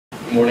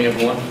Good morning,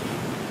 everyone.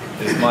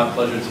 It is my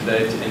pleasure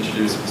today to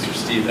introduce Mr.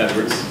 Steve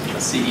Edwards, a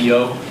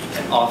CEO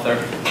and author,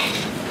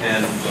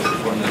 and most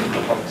importantly,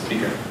 a public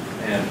speaker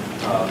and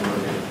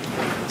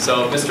motivator.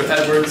 So, Mr.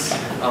 Edwards,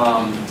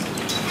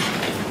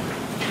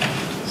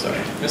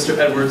 Mr.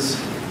 Edwards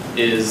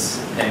is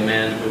a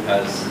man who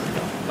has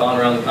gone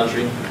around the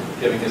country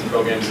giving his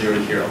program Zero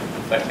to Hero,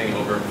 affecting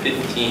over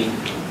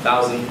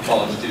 15,000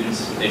 college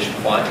students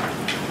nationwide.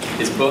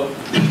 His book,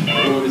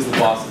 Who is the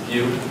Boss of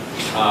You,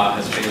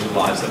 has changed the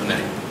lives of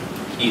many.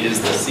 He is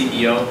the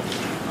CEO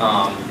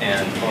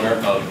and owner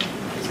of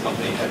his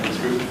company, Edwards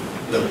Group,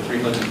 with over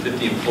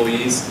 350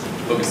 employees,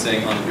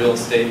 focusing on real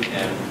estate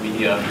and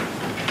media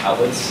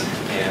outlets.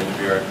 And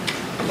we are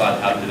glad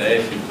to have him today.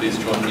 If you please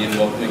join me in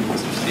welcoming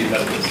Mr. Steve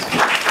Edwards.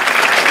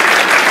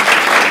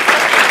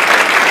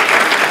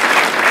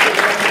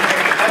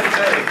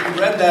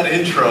 You read that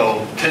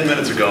intro 10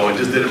 minutes ago and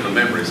just did it from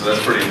memory, so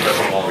that's pretty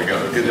impressive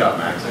altogether. Good job,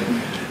 Max.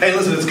 Hey,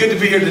 listen, it's good to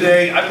be here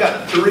today. I've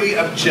got 3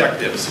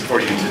 objectives for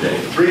you today.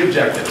 3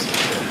 objectives.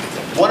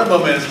 One of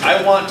them is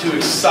I want to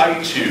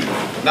excite you,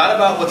 not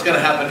about what's going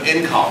to happen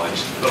in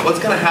college, but what's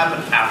going to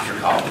happen after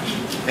college,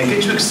 and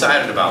get you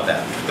excited about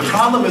that. The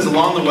problem is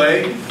along the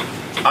way,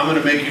 I'm going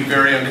to make you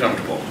very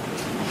uncomfortable.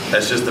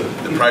 That's just the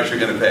price you're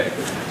going to pay.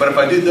 But if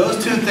I do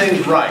those 2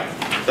 things right,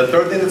 the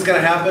third thing that's going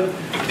to happen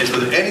is,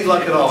 with any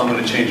luck at all, I'm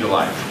going to change your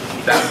life.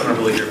 That's what I'm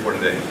really here for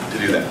today, to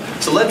do that.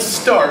 So let's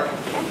start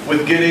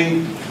with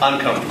getting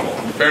uncomfortable.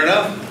 Fair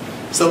enough?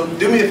 So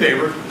do me a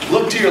favor,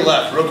 look to your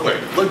left real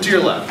quick. Look to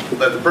your left,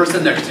 let the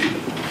person next to you.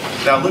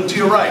 Now look to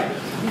your right,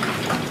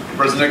 the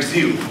person next to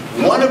you.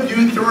 One of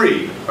you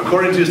 3,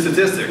 according to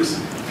statistics,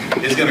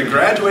 is going to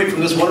graduate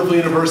from this wonderful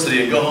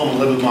university and go home and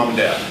live with mom and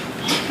dad.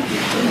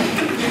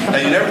 Now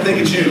you never think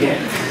it's you,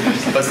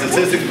 but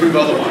statistics prove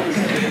otherwise.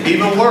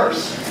 Even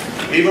worse,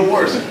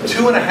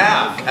 2.5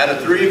 out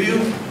of 3 of you,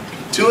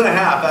 2.5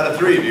 out of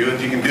 3 of you,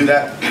 if you can do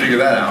that, figure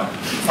that out,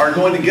 are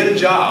going to get a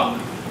job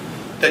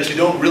that you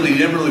never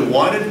really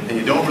wanted and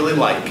you don't really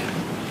like.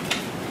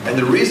 And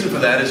the reason for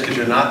that is because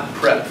you're not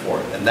prepped for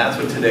it, and that's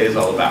what today is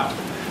all about.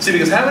 See,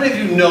 because how many of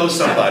you know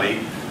somebody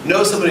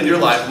in your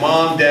life,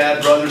 mom,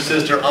 dad, brother,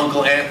 sister,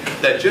 uncle, aunt,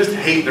 that just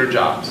hate their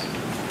jobs?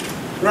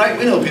 Right?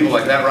 We know people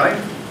like that, right?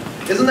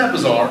 Isn't that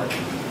bizarre?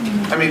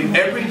 I mean,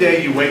 every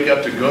day you wake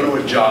up to go to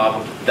a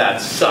job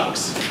that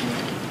sucks.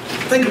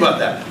 Think about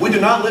that. We do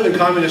not live in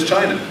communist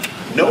China.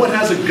 No one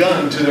has a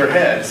gun to their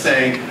head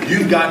saying,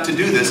 you've got to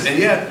do this, and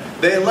yet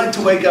they elect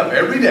to wake up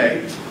every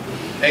day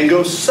and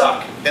go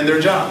suck in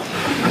their job.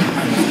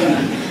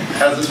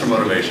 How's this for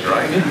motivation,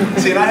 right?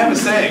 See, and I have a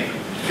saying.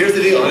 Here's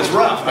the deal, and it's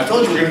rough. I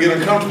told you we're going to get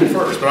uncomfortable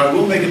first, but I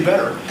will make it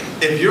better.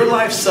 If your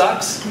life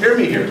sucks, hear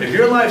me here, if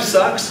your life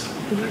sucks,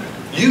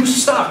 you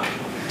suck.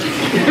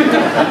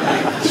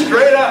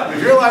 Straight up,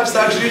 if your life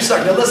sucks, you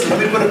suck. Now listen, let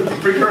me put a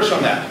precursor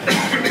on that.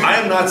 I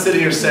am not sitting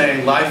here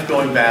saying life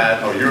going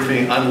bad or you're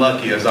being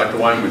unlucky, as Dr.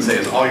 Wyman would say,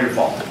 is all your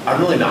fault.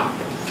 I'm really not.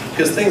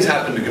 Because things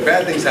happen to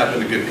bad things happen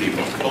to good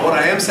people. But what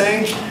I am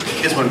saying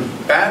is when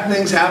bad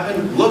things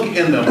happen, look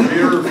in the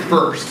mirror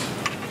first.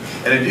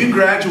 And if you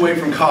graduate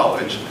from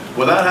college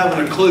without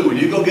having a clue, when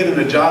you go get in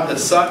a job that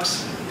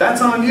sucks,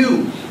 that's on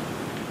you.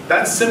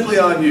 That's simply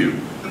on you.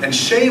 And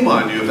shame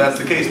on you if that's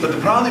the case. But the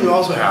problem you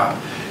also have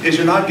is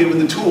you're not given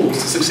the tools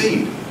to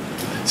succeed.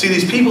 See,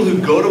 these people who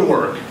go to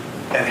work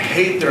and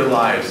hate their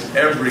lives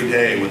every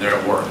day when they're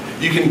at work.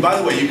 By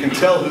the way, you can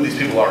tell who these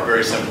people are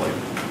very simply.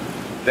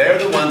 They're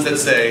the ones that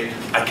say,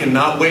 I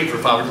cannot wait for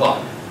 5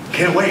 o'clock.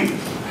 Can't wait.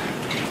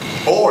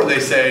 Or they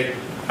say,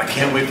 I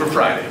can't wait for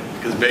Friday,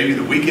 because baby,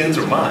 the weekends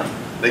are mine.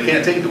 They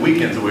can't take the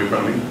weekends away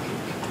from me.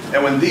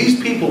 And when these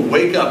people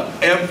wake up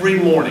every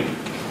morning,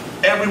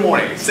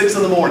 at 6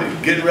 in the morning,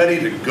 getting ready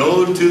to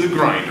go to the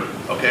grinder,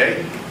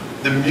 okay?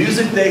 The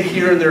music they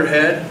hear in their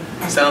head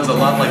sounds a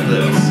lot like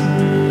this.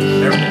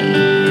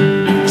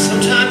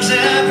 Sometimes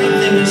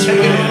everything is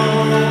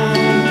wrong.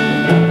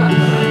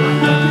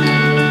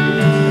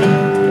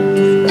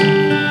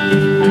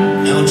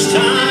 Now it's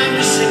time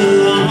to sing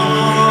along.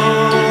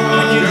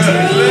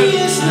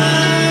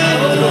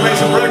 Go make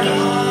some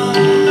breakfast.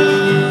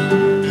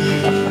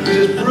 It's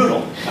just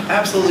brutal,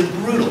 absolutely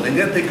brutal, and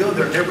yet they go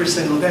there every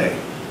single day.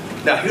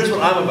 Now here's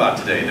what I'm about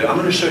today. I'm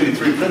going to show you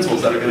 3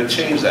 principles that are going to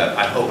change that,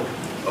 I hope.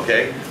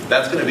 Okay?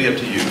 That's going to be up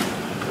to you.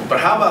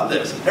 But how about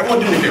this? Everyone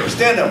do me a favor.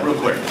 Stand up real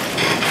quick.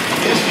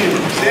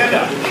 Stand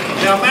up.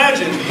 Now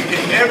imagine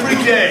if every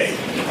day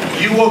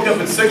you woke up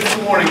at 6 in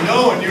the morning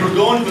knowing you were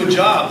going to a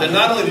job that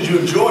not only did you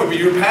enjoy, but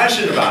you were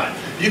passionate about it.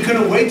 You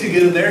couldn't wait to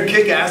get in there,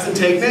 kick ass, and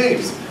take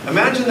names.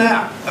 Imagine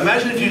that.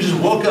 Imagine if you just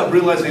woke up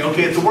realizing,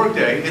 okay, it's a work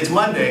day, it's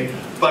Monday,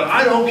 but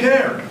I don't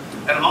care.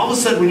 And all of a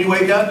sudden when you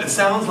wake up, it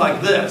sounds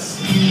like this.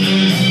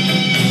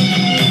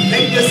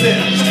 Take this in.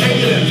 Just take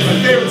it in. It's my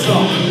favorite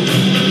song.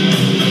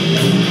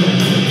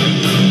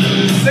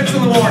 6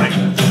 in the morning.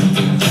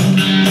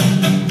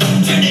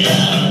 Turn it up.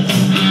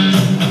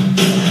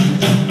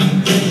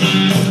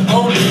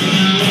 Own it.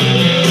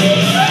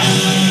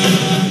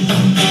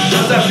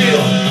 How's that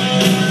feel?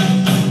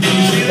 Did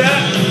you see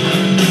that?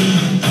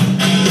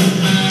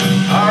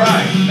 All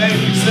right. Thank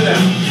you. Sit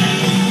down.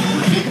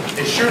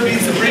 It sure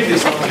beats the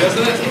previous song,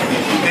 doesn't it?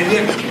 And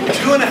yet,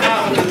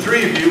 2.5 of the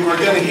 3 of you are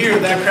going to hear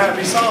that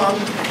crappy song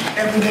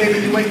every day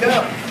that you wake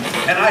up.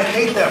 And I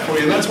hate that for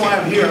you. And that's why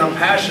I'm here and I'm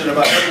passionate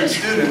about helping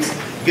students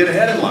get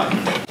ahead in life.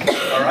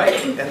 All right?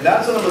 And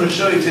that's what I'm going to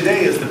show you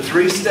today is the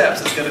 3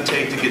 steps it's going to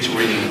take to get you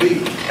where you need to be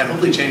and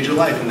hopefully change your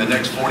life in the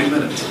next 40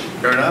 minutes.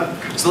 Fair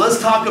enough? So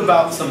let's talk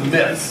about some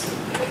myths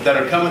that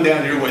are coming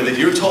down your way that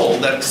you're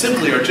told that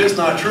simply are just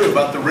not true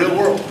about the real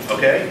world,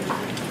 okay?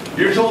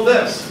 You're told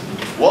this.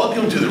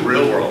 Welcome to the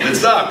real world. It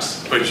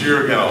sucks, but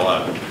you're going to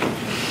love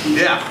it.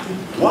 Yeah.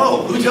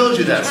 Whoa, who tells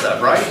you that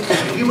stuff, right?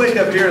 If you wake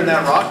up hearing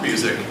that rock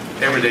music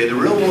every day, the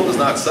real world does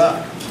not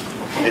suck.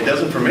 It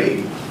doesn't for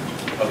me.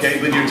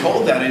 Okay, but you're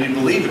told that and you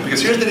believe it.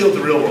 Because here's the deal with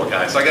the real world,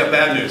 guys. So I got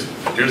bad news.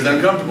 Here's the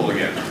uncomfortable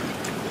again.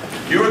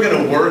 You are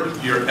going to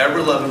work your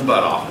ever-loving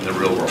butt off in the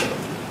real world,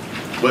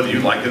 whether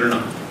you like it or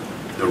not.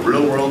 The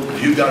real world,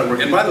 you've got to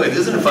work. And by the way,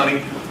 isn't it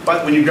funny?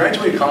 But when you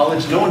graduate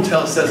college, no one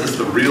says it's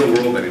the real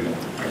world anymore.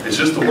 It's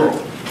just the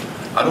world.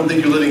 I don't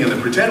think you're living in the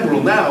pretend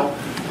world now,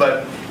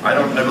 but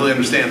I really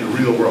understand the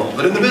real world.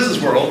 But in the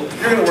business world,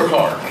 you're going to work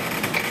hard.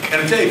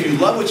 And I tell you, if you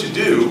love what you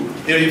do,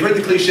 you know, you've heard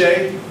the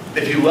cliche,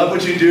 if you love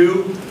what you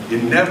do, you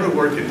never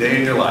work a day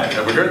in your life.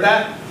 Ever heard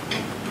that?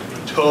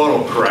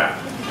 Total crap,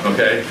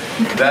 okay?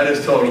 That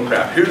is total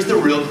crap. Here's the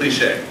real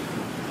cliche.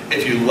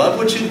 If you love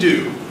what you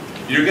do,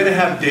 you're going to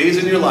have days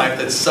in your life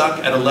that suck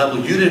at a level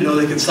you didn't know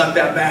they could suck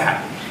that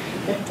bad.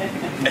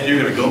 And you're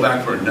going to go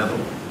back for another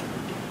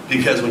one.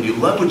 Because when you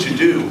love what you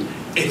do,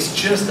 it's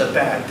just a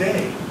bad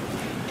day.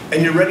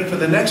 And you're ready for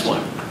the next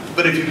one.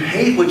 But if you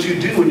hate what you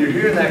do and you're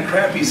hearing that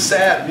crappy,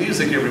 sad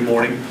music every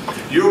morning,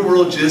 your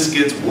world just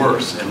gets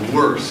worse and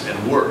worse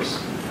and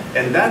worse.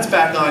 And that's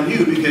back on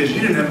you because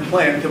you didn't have a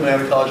plan coming out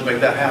of college to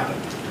make that happen.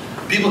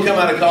 People come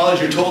out of college,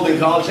 you're told in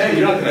college, hey,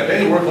 you're not going to have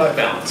any work-life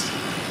balance.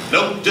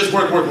 Nope, just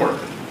work, work, work.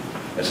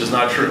 That's just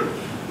not true.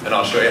 And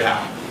I'll show you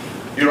how.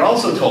 You're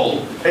also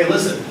told, hey,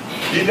 listen,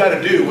 you've got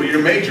to do what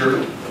your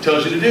major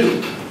tells you to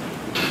do.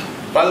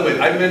 By the way,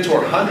 I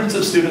mentor hundreds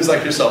of students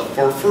like yourself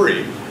for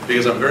free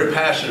because I'm very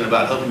passionate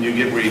about helping you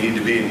get where you need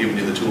to be and giving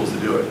you the tools to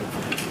do it.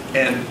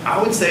 And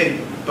I would say,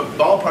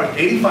 ballpark,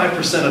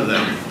 85% of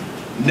them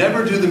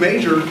never do the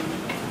major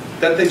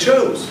that they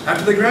chose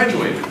after they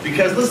graduated.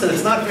 Because listen,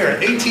 it's not fair.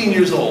 At 18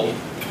 years old,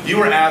 you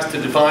were asked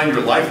to define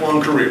your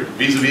lifelong career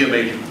vis-a-vis a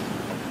major.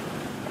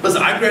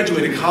 Listen, I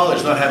graduated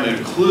college not having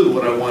a clue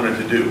what I wanted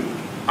to do.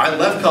 I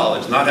left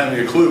college not having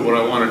a clue what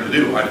I wanted to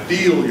do. I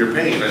feel your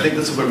pain. I think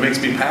this is what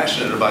makes me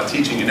passionate about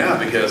teaching you now,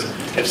 because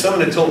if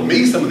someone had told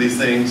me some of these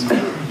things,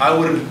 I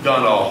would have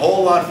gone a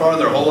whole lot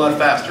farther, a whole lot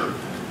faster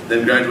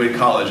than graduate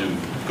college and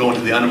go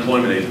into the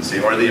unemployment agency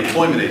or the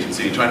employment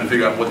agency and trying to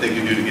figure out what they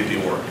can do to get me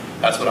work.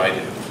 That's what I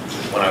did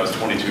when I was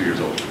 22 years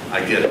old.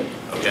 I get it,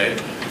 okay?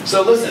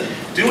 So listen,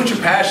 do what your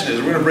passion is.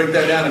 We're going to break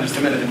that down in just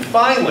a minute. And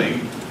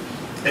finally,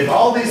 if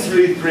all these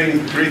three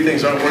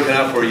things aren't working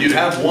out for you, you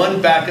have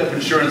one backup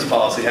insurance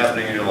policy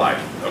happening in your life,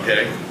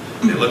 okay?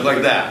 They look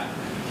like that.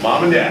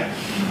 Mom and Dad.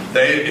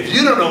 If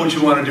you don't know what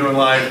you want to do in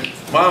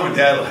life, Mom and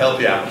Dad will help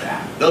you out with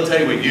that. They'll tell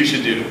you what you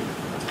should do.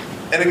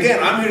 And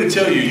again, I'm here to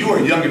tell you, you are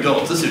young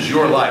adults. This is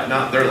your life,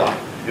 not their life.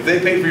 If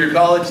they paid for your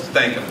college,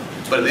 thank them.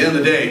 But at the end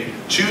of the day,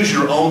 choose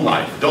your own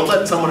life. Don't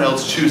let someone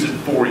else choose it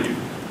for you.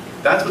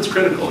 That's what's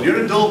critical. You're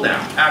an adult now.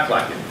 Act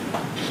like it.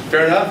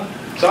 Fair enough?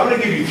 So I'm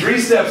going to give you 3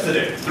 steps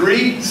today.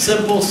 3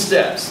 simple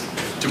steps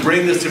to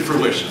bring this to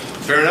fruition.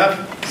 Fair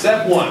enough?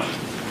 Step 1.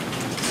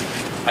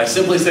 I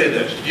simply say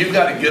this. You've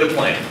got to get a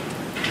plan.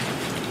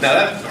 Now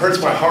that hurts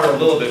my heart a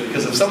little bit,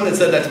 because if someone had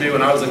said that to me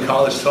when I was in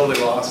college,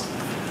 totally lost,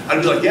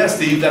 I'd be like, yeah,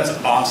 Steve, that's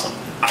awesome.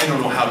 I don't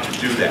know how to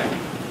do that.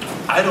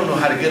 I don't know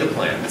how to get a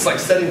plan. It's like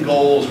setting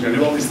goals. We're going to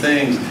do all these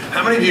things.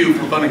 How many of you,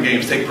 for fun and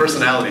games, take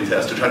personality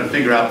tests to try to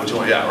figure out which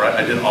one? Yeah, right?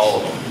 I did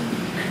all of them.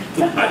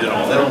 I did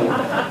all. They don't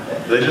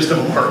work. They just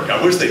don't work.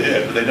 I wish they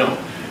did, but they don't.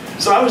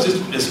 So I was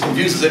just as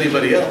confused as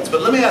anybody else.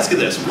 But let me ask you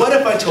this. What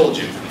if I told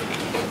you,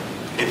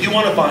 if you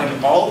want to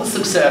find all the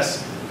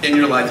success in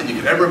your life that you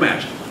could ever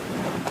imagine,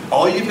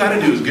 all you've got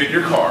to do is get in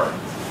your car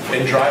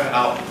and drive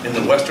out in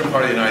the western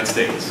part of the United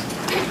States.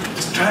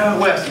 Just drive out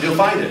west and you'll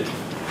find it.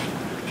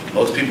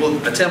 Most people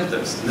attempt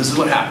this, and this is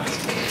what happens.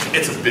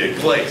 It's a big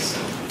place.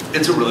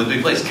 It's a really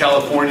big place.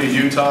 California,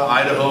 Utah,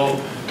 Idaho,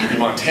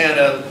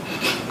 Montana,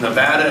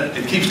 Nevada,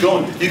 it keeps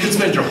going. You can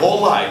spend your whole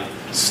life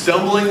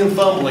stumbling and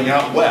fumbling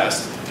out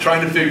west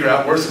trying to figure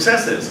out where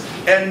success is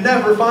and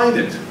never find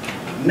it.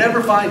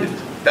 Never find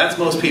it. That's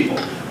most people.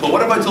 But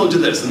what if I told you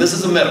this? And this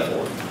is a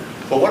metaphor.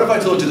 But what if I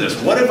told you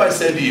this? What if I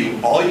said to you,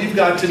 all you've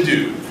got to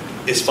do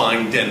is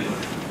find Denver?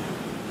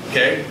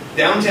 Okay?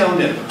 Downtown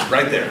Denver,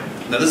 right there.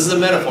 Now this is a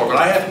metaphor, but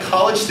I have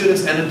college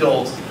students and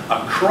adults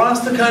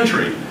across the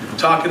country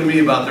talking to me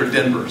about their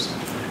Denvers.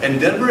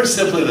 And Denver is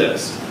simply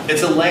this.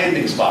 It's a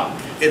landing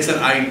spot. It's an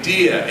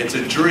idea. It's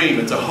a dream.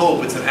 It's a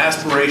hope. It's an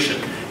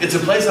aspiration. It's a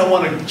place I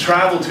want to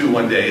travel to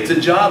one day. It's a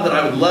job that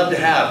I would love to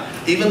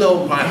have, even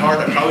though in my heart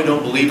I probably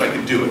don't believe I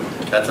could do it.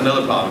 That's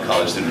another problem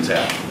college students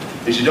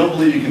have, is you don't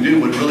believe you can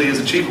do what really is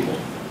achievable.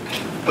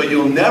 but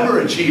you'll never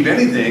achieve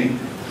anything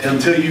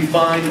until you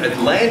find a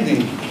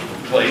landing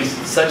place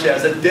such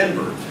as a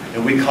Denver.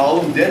 And we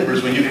call them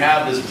Denvers when you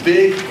have this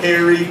big,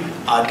 hairy,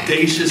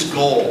 audacious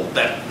goal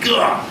that,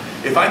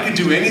 if I could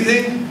do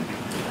anything,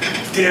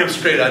 damn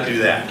straight I'd do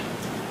that.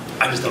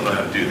 I just don't know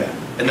how to do that.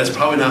 And that's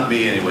probably not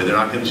me anyway. They're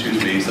not going to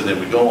choose me, so then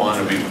we go on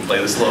and we play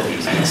the slow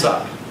music and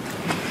suck.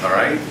 All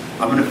right?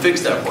 I'm going to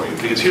fix that for you,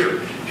 because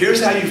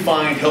here's how you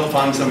help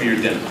find some of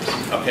your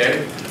Denvers,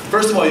 okay?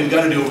 First of all, you've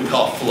got to do what we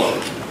call flow.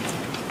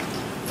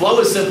 Flow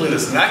is simply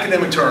this, an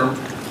academic term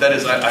that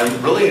is I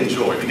really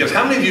enjoy, because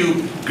how many of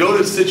you go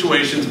to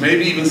situations,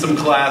 maybe even some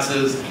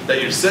classes,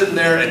 that you're sitting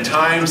there and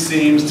time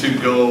seems to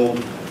go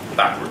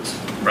backwards,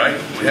 right?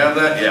 We have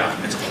that?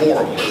 Yeah, it's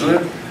horrible,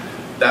 isn't it?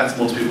 That's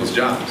most people's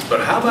jobs.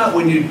 But how about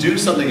when you do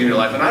something in your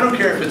life, and I don't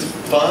care if it's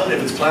fun,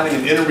 if it's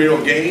planning an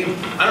intramural game,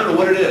 I don't know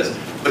what it is,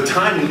 but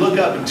time, you look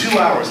up in 2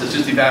 hours, has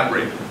just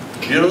evaporated.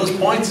 You know those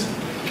points?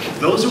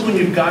 Those are when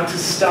you've got to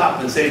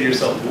stop and say to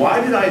yourself, why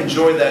did I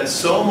enjoy that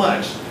so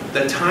much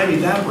that time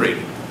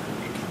evaporated?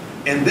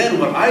 And then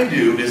what I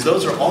do is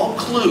those are all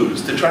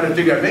clues to try to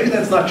figure out, maybe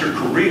that's not your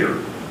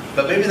career,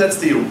 but maybe that's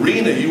the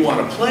arena you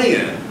want to play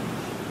in,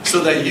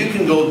 so that you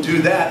can go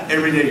do that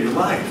every day of your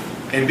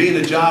life and be in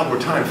a job where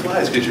time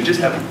flies, because you're just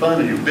having fun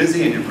and you're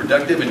busy and you're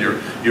productive and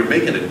you're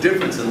making a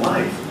difference in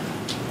life.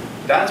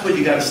 That's what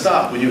you got to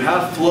stop. When you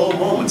have flow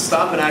moments,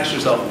 stop and ask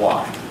yourself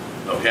why,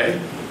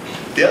 okay?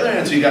 The other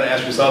answer you got to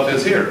ask yourself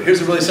is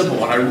here's a really simple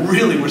one. I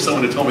really wish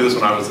someone had told me this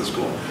when I was in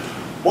school.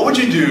 What would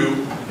you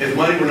do if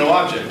money were no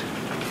object?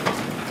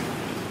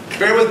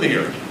 Bear with me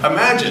here.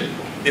 Imagine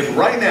if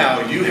right now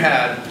you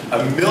had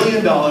 $1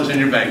 million in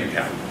your bank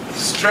account.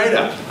 Straight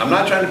up. I'm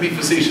not trying to be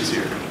facetious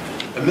here.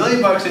 $1 million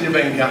in your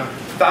bank account,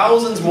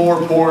 thousands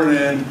more pouring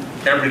in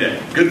every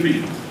day. Good for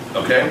you,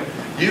 okay?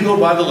 You go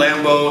buy the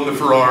Lambo and the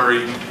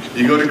Ferrari,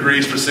 you go to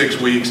Greece for 6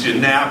 weeks, you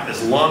nap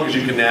as long as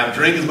you can nap,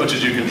 drink as much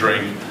as you can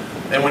drink,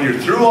 and when you're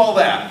through all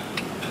that,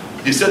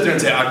 you sit there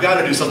and say, I've got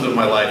to do something with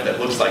my life that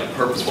looks like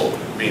purposeful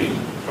meaning.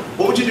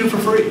 What would you do for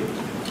free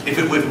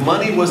if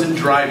money wasn't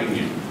driving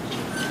you?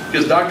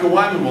 Because Dr.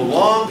 Wyman will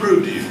long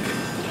prove to you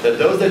that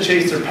those that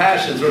chase their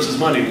passions versus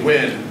money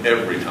win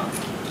every time.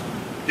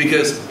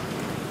 Because,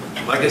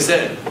 like I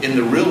said, in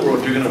the real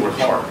world, you're going to work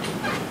hard.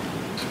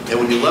 And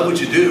when you love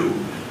what you do,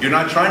 you're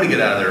not trying to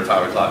get out of there at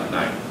 5 o'clock at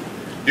night.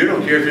 You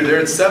don't care if you're there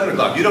at 7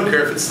 o'clock. You don't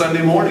care if it's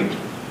Sunday morning.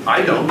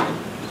 I don't.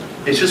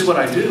 It's just what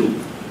I do.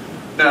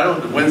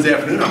 Now, Wednesday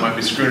afternoon, I might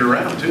be screwing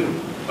around too.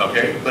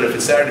 Okay? But if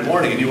it's Saturday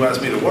morning and you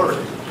ask me to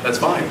work, that's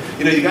fine.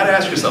 You know, you got to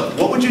ask yourself,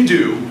 what would you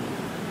do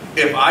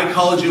if I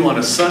called you on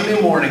a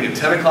Sunday morning at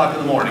 10 o'clock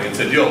in the morning and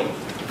said, yo,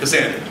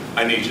 Cassandra,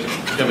 I need you.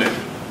 Come in.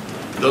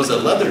 Those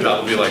that love their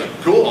job would be like,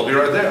 cool, I'll be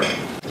right there.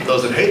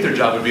 Those that hate their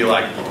job would be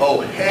like,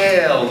 oh,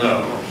 hell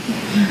no.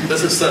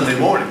 This is Sunday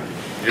morning.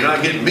 You're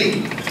not getting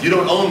me. You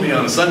don't own me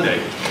on a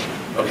Sunday.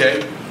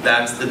 Okay?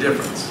 That's the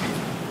difference.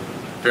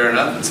 Fair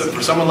enough? And so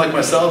for someone like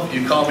myself,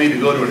 you call me to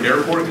go to an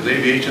airport, because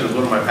aviation is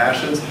one of my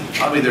passions,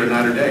 I'll be there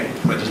night or day.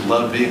 I just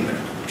love being there.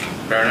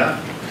 Fair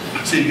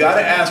enough? So you got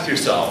to ask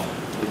yourself,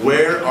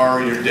 where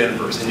are your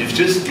Denvers? And you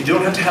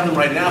don't have to have them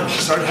right now, but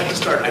you have to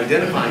start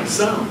identifying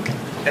some.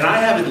 And I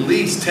have at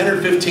least 10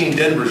 or 15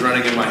 Denvers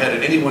running in my head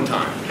at any one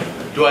time.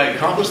 Do I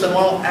accomplish them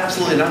all?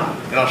 Absolutely not.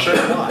 And I'll show you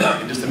why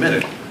in just a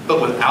minute.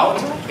 But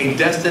without a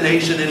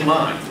destination in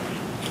mind,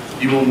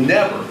 you will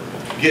never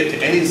get to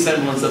any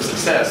semblance of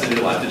success in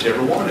your life that you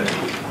ever wanted.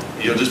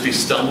 You'll just be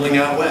stumbling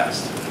out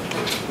west.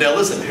 Now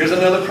listen, here's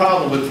another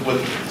problem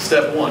with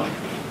step one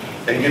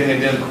and getting a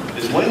Denver,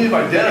 is when you've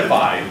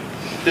identified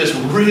this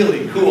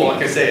really cool,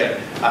 like I say,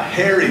 a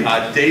hairy,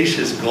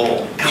 audacious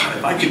goal. God,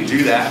 if I could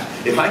do that,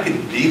 if I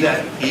could be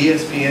that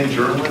ESPN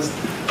journalist,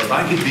 if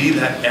I could be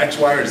that X,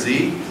 Y, or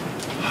Z,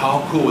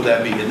 how cool would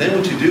that be? And then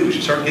what you do is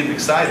you start getting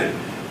excited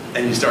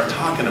and you start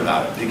talking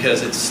about it,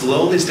 because it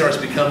slowly starts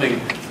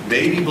becoming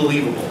maybe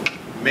believable,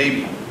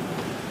 maybe.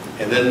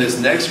 And then this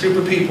next group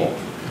of people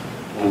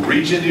will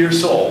reach into your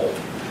soul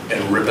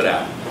and rip it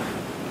out.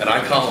 And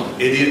I call them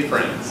idiot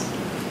friends.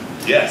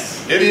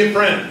 Yes, idiot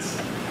friends.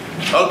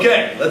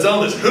 Okay, let's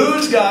own this.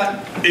 Who's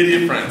got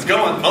idiot friends?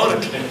 Go on, own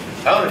it.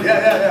 Own it,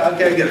 yeah,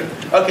 okay, I get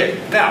it.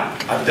 Okay, now,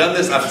 I've done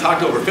this, I've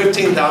talked to over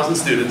 15,000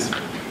 students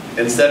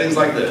in settings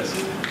like this.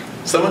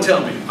 Someone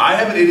tell me, I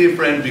have an idiot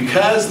friend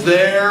because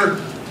they're,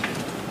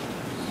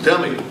 tell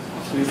me,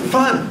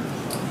 fun.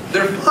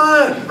 They're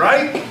fun,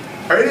 right?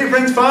 Are idiot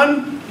friends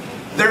fun?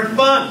 They're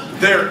fun.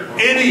 They're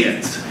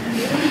idiots.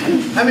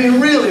 I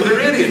mean, really, they're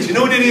idiots. You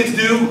know what idiots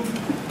do?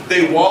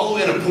 They wallow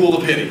in a pool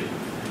of pity.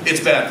 It's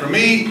bad for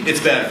me, it's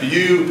bad for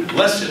you,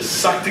 let's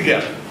just suck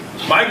together.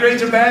 My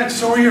grades are bad,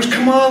 so are yours.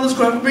 Come on, let's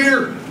go have a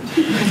beer.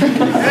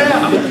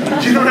 Yeah.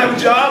 You don't have a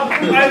job?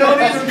 I don't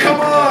either. Come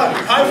on.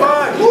 High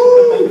five.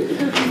 Woo!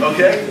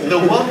 Okay? The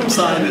welcome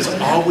sign is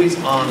always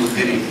on with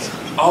idiots.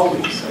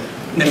 Always.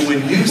 And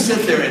when you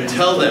sit there and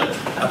tell them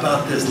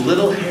about this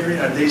little hairy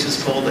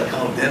audacious goal they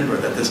call Denver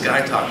that this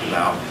guy talked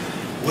about,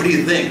 what do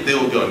you think? They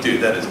will go,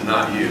 dude, that is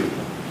not you.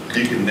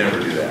 You can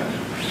never do that.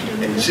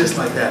 And just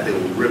like that, they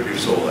will rip your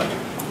soul out.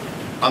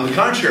 On the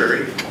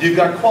contrary, you've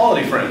got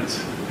quality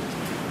friends.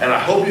 And I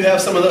hope you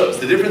have some of those.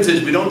 The difference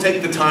is we don't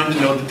take the time to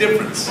know the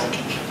difference.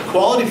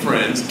 Quality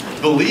friends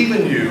believe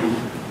in you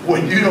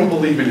when you don't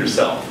believe in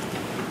yourself.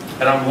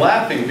 And I'm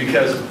laughing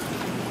because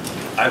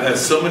I've had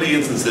so many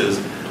instances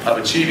of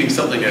achieving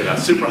something at a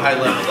super high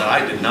level that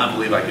I did not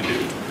believe I could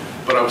do.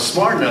 But I was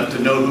smart enough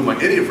to know who my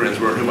idiot friends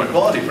were and who my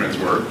quality friends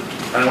were.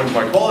 And I went to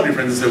my quality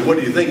friends and said, what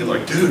do you think? And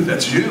like, dude,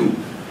 that's you.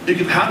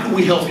 How can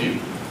we help you?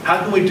 How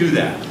can we do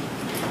that?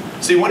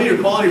 See, one of your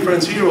quality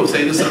friends here will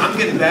say, listen, I'm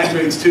getting bad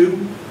grades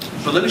too,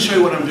 but let me show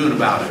you what I'm doing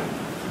about it.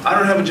 I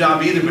don't have a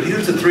job either, but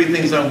here's the 3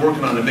 things I'm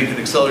working on to make it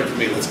accelerate for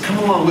me. Let's come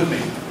along with me.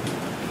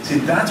 See,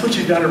 that's what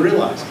you've got to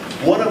realize.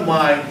 One of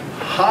my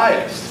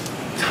highest,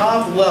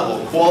 top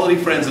level quality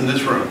friends in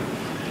this room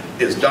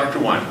is Dr.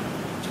 Wyman.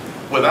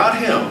 Without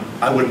him,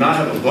 I would not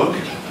have a book,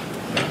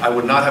 I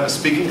would not have a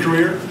speaking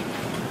career,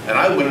 and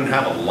I wouldn't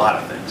have a lot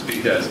of things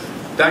because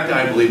that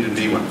guy believed in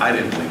me when I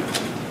didn't believe in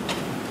him.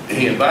 And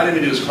he invited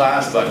me to his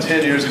class about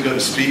 10 years ago to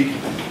speak,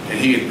 and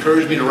he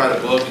encouraged me to write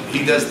a book.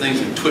 He does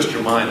things that twist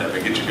your mind up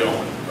and get you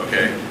going,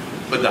 okay?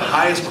 But the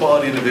highest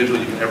quality individual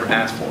you can ever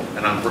ask for,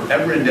 and I'm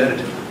forever indebted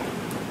to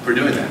him for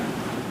doing that,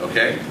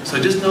 okay? So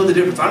just know the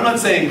difference. I'm not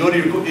saying go to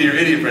your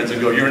idiot friends and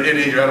go, you're an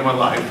idiot, you're out of my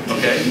life,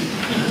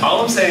 okay?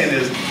 All I'm saying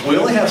is we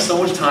only have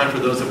so much time for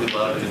those that we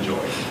love and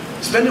enjoy.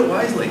 Spend it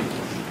wisely.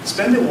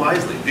 Spend it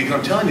wisely, because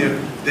I'm telling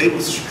you, they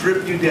will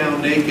strip you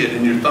down naked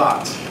in your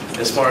thoughts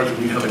as far as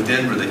when you have a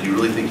Denver that you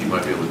really think you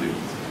might be able to do.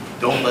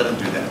 Don't let them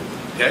do that,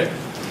 okay?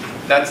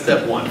 That's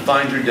step 1,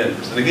 find your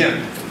Denvers. And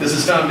again, this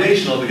is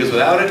foundational because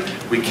without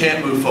it, we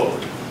can't move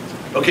forward.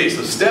 Okay,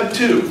 so step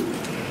 2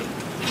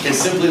 is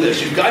simply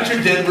this. You've got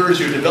your Denvers,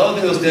 you're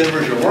developing those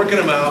Denvers, you're working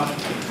them out.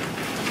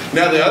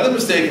 Now the other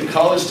mistake a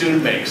college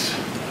student makes,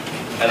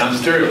 and I'm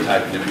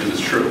stereotyping it because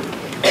it's true,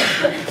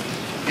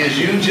 is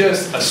you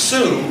just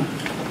assume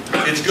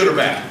it's good or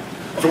bad.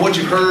 From what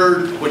you've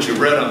heard, what you've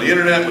read on the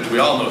internet, which we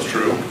all know is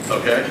true,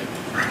 okay?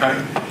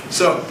 Right?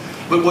 So,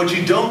 but what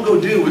you don't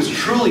go do is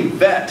truly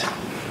vet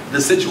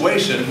the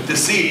situation to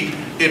see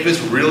if it's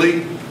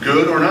really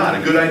good or not,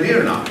 a good idea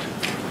or not.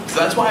 So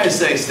that's why I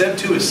say step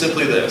 2 is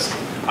simply this.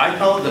 I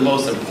call it the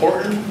most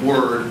important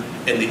word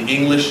in the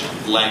English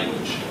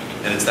language,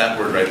 and it's that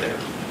word right there.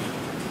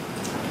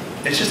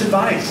 It's just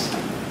advice.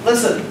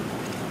 Listen.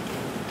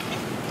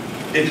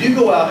 If you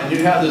go out and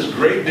you have this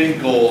great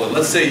big goal, and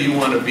let's say you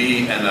want to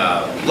be an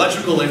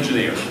electrical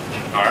engineer,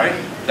 all right?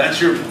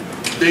 That's your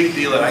big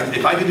deal.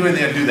 If I could do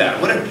anything, I'd do that.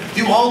 Whatever.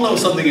 You all know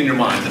something in your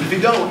mind, and if you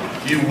don't,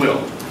 you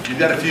will. You've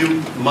got a few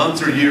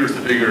months or years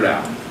to figure it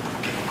out.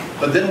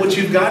 But then what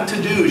you've got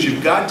to do is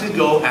you've got to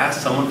go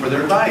ask someone for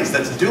their advice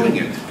that's doing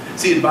it.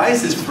 See,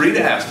 advice is free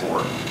to ask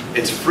for.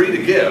 It's free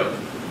to give.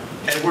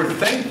 And we're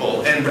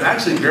thankful and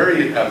actually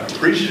very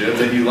appreciative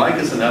that you like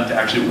us enough to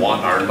actually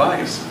want our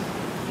advice.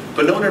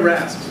 But no one ever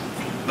asks.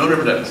 No one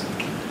ever does.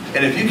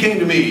 And if you came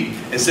to me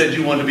and said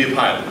you wanted to be a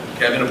pilot,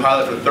 okay, I've been a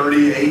pilot for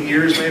 38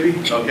 years maybe,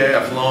 okay,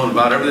 I've flown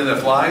about everything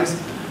that flies,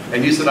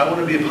 and you said I want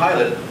to be a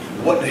pilot,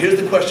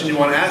 here's the question you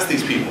want to ask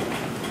these people.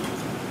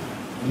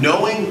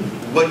 Knowing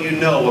what you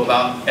know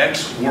about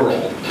X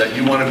world that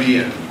you want to be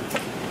in,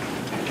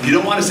 you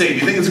don't want to say, do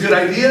you think it's a good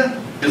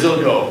idea? Because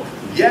they'll go,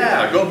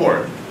 yeah, go for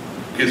it.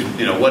 Because,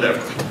 you know, whatever.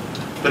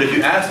 But if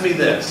you ask me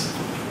this,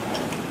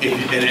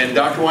 and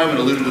Dr. Wyman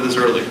alluded to this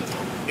earlier,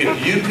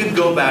 if you could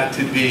go back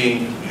to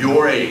being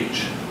your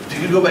age,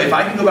 if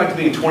I could go back to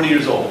being 20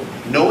 years old,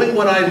 knowing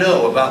what I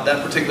know about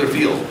that particular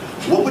field,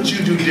 what would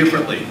you do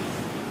differently?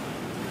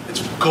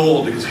 It's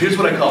gold, because here's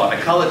what I call it.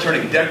 I call it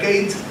turning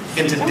decades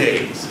into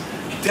days.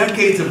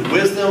 Decades of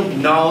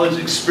wisdom, knowledge,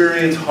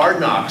 experience, hard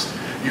knocks.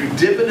 You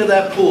dip into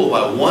that pool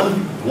by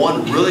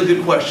one really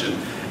good question,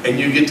 and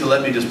you get to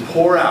let me just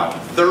pour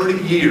out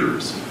 30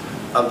 years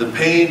of the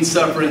pain,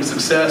 suffering,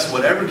 success,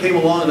 whatever came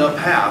along that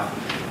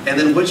path. And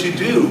then what you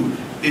do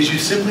is you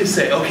simply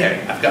say,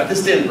 okay, I've got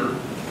this Denver,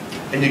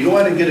 and you go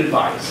out and get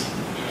advice.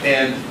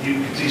 And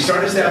you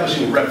start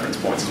establishing reference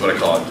points, is what I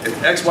call it.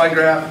 It's X, Y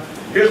graph.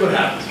 Here's what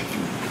happens.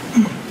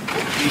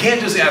 You can't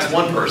just ask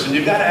one person.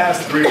 You've got to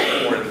ask 3 or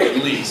 4 at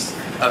least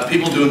of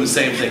people doing the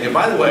same thing. And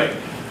by the way,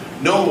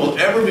 no one will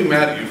ever be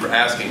mad at you for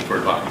asking for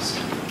advice.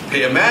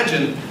 Okay,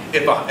 imagine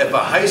if a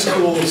high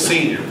school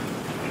senior,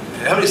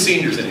 how many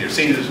seniors in here?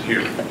 Seniors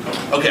here.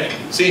 Okay,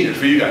 seniors,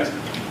 for you guys.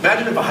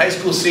 Imagine if a high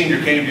school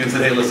senior came to you and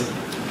said, hey, listen,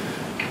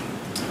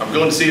 I'm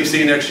going to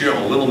CofC next year,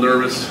 I'm a little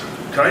nervous.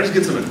 Can I just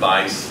get some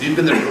advice? You've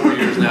been there 4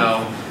 years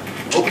now.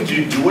 What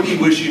do you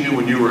wish you knew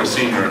when you were a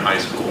senior in high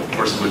school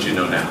versus what you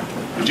know now?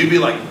 Would you be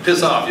like,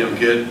 piss off, young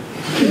kid?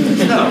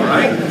 No,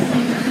 right?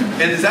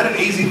 And is that an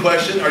easy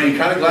question? Are you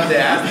kind of glad they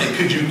asked? And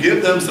could you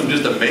give them some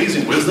just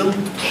amazing wisdom?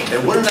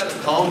 And wouldn't that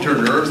calm your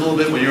nerves a little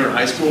bit when you were in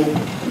high school?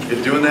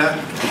 If doing that,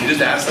 you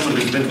just ask someone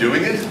who's been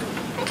doing it?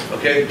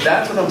 Okay,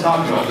 that's what I'm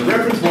talking about. The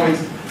reference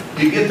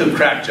points, you get them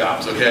crack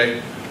jobs,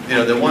 okay? You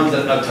know, the ones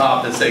up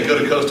top that say,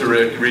 go to Costa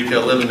Rica,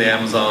 live in the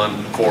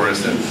Amazon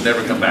forest, and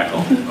never come back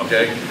home,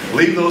 okay?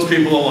 Leave those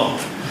people alone.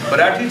 But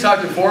after you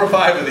talk to 4 or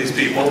 5 of these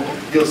people,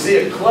 you'll see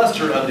a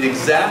cluster of the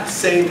exact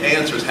same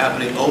answers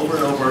happening over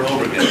and over and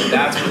over again.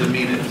 That's where the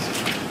meat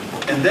is.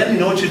 And then you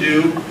know what you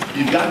do?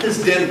 You've got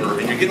this Denver,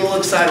 and you're getting a little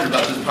excited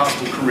about this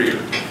possible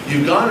career.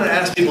 You've gone and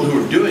asked people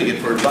who are doing it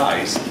for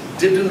advice,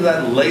 dipped into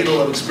that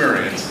ladle of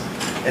experience,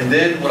 and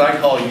then what I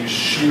call you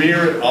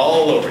smear it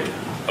all over you,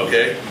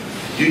 okay?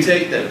 You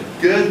take the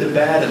good, the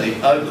bad, and the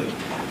ugly,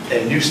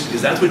 and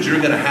because that's what you're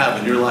going to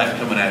have in your life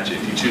coming at you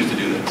if you choose to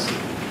do this.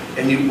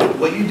 And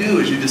what you do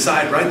is you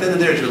decide right then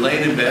and there as you're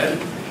laying in bed,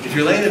 if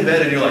you're laying in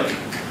bed and you're like,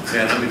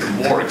 man, I'm even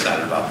more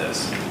excited about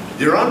this,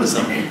 you're onto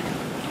something.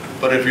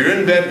 But if you're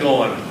in bed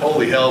going,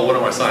 holy hell, what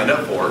am I signed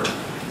up for?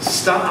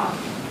 Stop.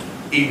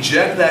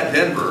 Eject that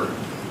Denver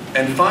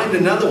and find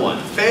another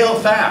one. Fail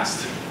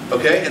fast,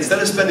 okay? Instead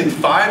of spending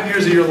 5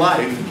 years of your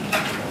life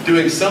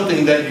doing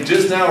something that you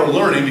just now are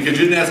learning because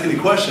you didn't ask any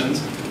questions,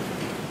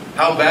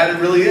 how bad it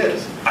really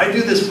is. I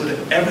do this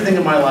with everything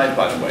in my life,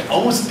 by the way,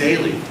 almost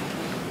daily,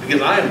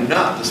 because I am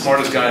not the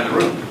smartest guy in the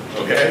room,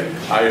 okay?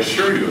 I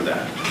assure you of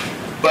that.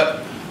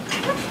 But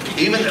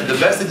even the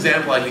best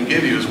example I can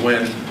give you is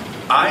when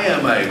I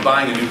am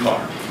buying a new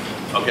car,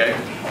 okay?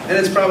 And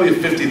it's probably a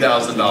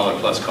 $50,000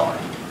 plus car.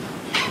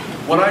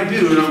 What I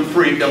do, and I'm a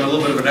freak, I'm a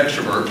little bit of an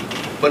extrovert,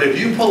 but if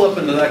you pull up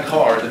into that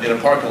car in a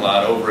parking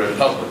lot over at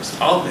Publix,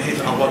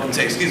 hey, I'm welcome to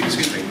say,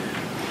 excuse me.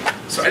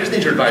 So I just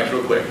need your advice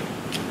real quick.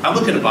 I'm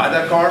looking to buy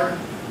that car.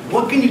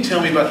 What can you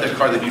tell me about that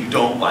car that you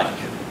don't like?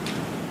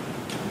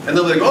 And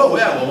they'll be like, oh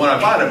yeah, well when I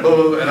bought it, blah,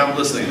 blah, blah, and I'm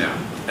listening now.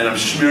 And I'm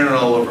smearing it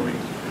all over me.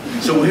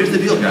 So here's the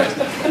deal, guys.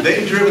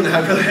 They've driven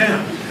that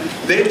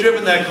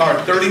car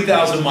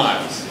 30,000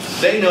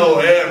 miles. They know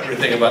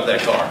everything about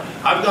that car.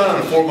 I've gone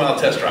on a 4-mile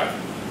test drive.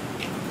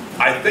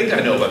 I think I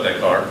know about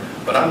that car,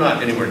 but I'm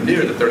not anywhere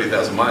near the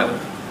 30,000 miler.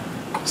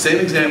 Same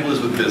example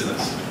is with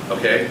business,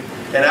 okay?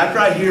 And after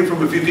I hear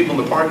from a few people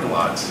in the parking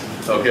lots,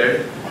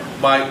 okay,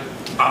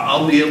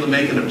 I'll be able to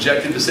make an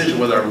objective decision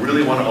whether I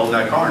really want to own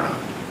that car or not.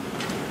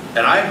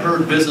 And I've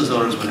heard business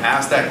owners, when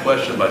asked that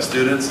question by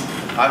students,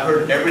 I've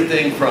heard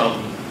everything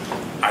from,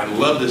 I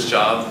love this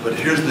job, but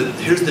here's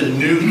the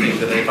new thing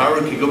that if I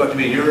could go back to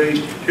being your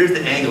age, here's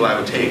the angle I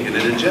would take. And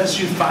it adjusts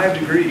you 5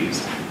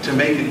 degrees to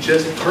make it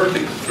just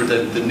perfect for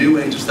the new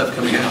age of stuff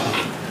coming out.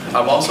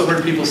 I've also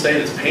heard people say,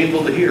 and it's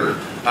painful to hear,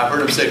 I've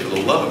heard them say, for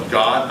the love of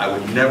God, I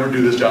would never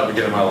do this job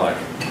again in my life.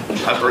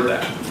 I've heard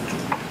that.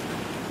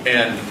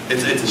 And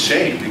it's a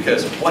shame,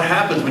 because what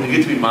happens when you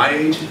get to be my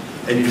age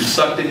and you've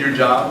sucked in your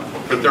job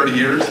for 30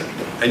 years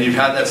and you've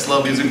had that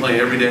slow music playing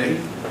every day?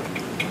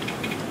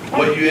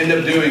 What you end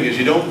up doing is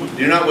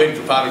you're not waiting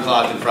for 5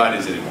 o'clock on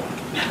Fridays anymore.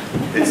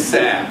 It's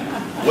sad.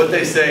 What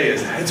they say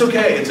is, it's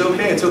okay, it's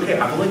okay, it's okay.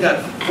 I've only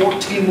got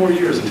 14 more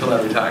years until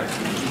I retire.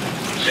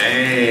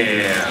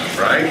 Damn,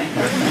 right?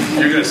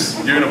 You're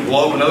gonna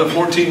blow up another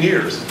 14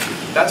 years.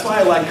 That's why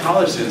I like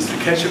college students, to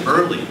catch it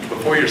early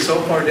before you're so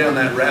far down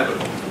that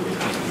rabbit hole.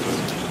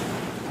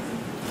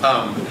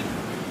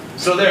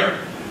 So there,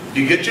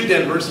 you get your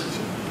Denvers,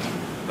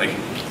 thank you.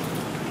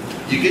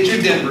 You get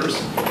your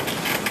Denvers,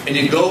 and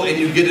you go and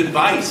you get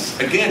advice.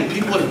 Again,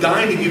 people are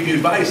dying to give you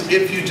advice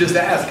if you just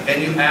ask,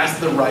 and you ask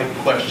the right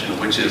question,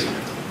 which is,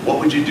 what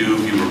would you do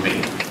if you were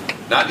me?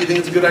 Not do you think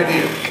it's a good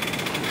idea.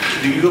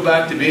 If you could go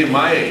back to being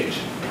my age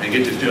and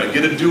get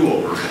a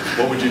do-over,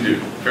 what would you do?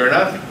 Fair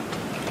enough?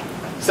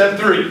 Step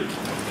 3.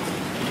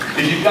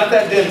 If you've got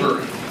that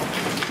Denver,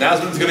 now's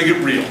when it's going to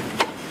get real.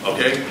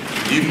 Okay?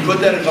 You can put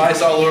that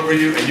advice all over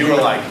you, and you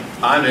are like,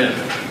 I'm in.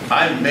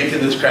 I'm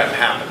making this crap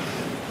happen.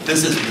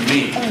 This is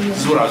me. This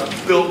is what I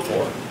was built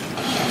for.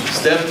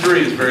 Step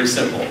 3 is very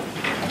simple.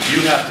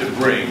 You have to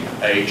bring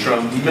a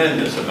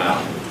tremendous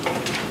amount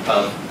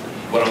of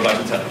what I'm about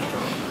to tell you.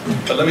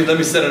 But let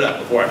me set it up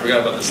before I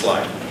forgot about the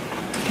slide.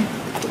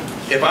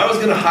 If I was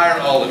going to hire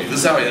all of you, this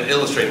is how I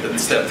illustrate the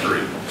step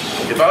 3.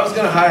 If I was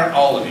going to hire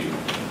all of you,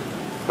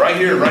 right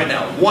here, right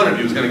now, one of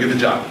you is going to get the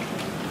job.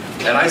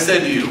 And I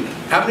said to you,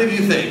 how many of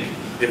you think,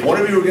 if one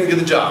of you were going to get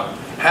the job,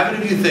 how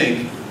many of you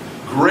think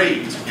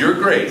your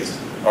grades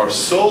are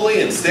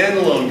solely and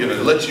standalone going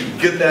to let you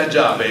get that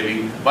job,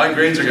 baby? My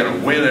grades are going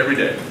to win every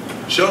day.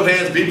 Show of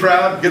hands, be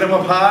proud, get them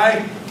up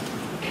high.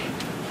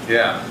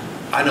 Yeah,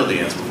 I know the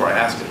answer before I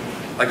ask it.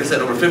 Like I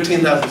said, over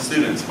 15,000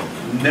 students,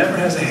 never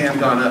has a hand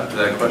gone up to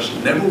that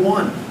question, never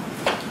one.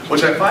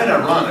 Which I find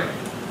ironic,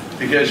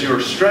 because you're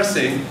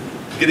stressing,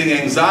 getting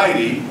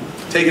anxiety,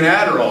 taking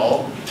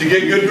Adderall to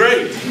get good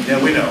grades.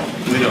 Yeah, we know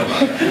about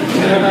that.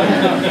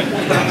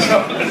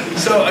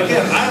 so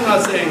again, I'm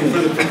not saying for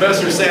the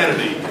professor's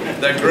sanity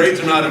that grades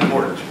are not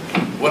important.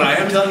 What I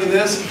am telling you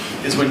this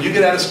is when you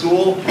get out of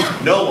school,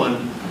 no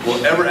one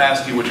will ever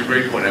ask you what your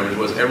grade point average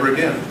was ever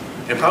again.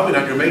 And probably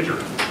not your major.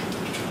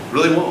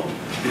 Really won't.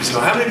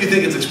 So how many of you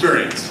think it's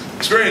experience?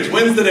 Experience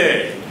wins the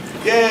day.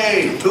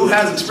 Yay! Who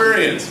has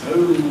experience?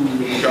 Ooh,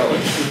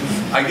 college.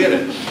 I get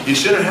it. You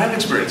shouldn't have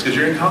experience because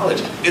you're in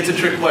college. It's a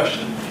trick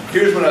question.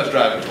 Here's what I was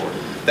driving toward.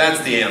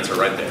 That's the answer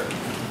right there.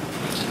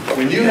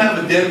 When you have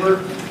a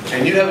Denver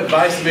and you have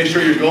advice to make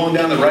sure you're going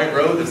down the right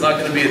road that's not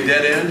going to be a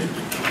dead end,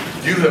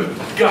 you have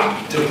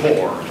got to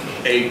pour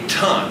a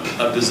ton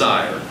of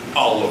desire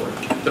all over.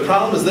 The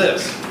problem is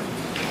this,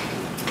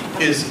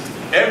 is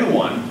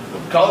everyone,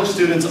 college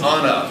students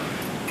on up,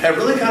 have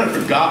really kind of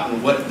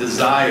forgotten what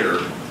desire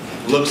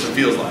looks and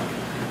feels like.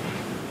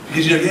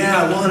 Because you're like,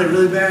 yeah, I want it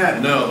really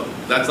bad. No,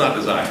 that's not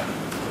desire.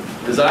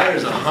 Desire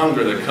is a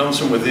hunger that comes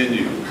from within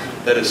you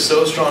that is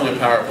so strong and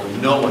powerful,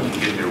 no one can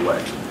get in your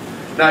way.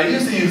 Now, I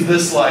used to use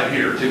this slide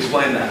here to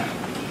explain that.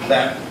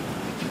 That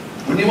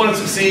when you want to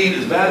succeed,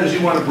 as bad as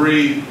you want to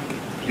breathe,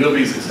 you'll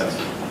be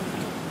successful.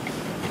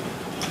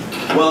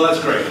 Well,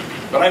 that's great,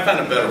 but I found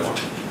a better one.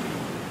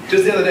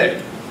 Just the other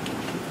day.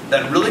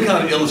 That really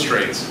kind of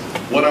illustrates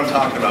what I'm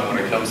talking about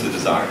when it comes to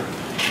desire.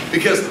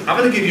 Because I'm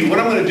going to give you, what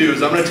I'm going to do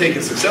is I'm going to take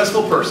a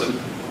successful person,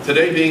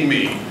 today being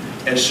me,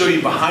 and show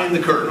you behind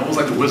the curtain, almost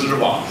like the Wizard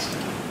of Oz.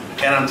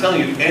 And I'm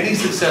telling you, any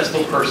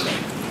successful person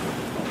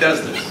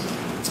does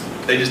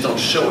this. They just don't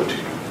show it to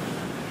you.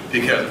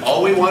 Because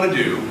all we want to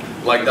do,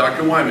 like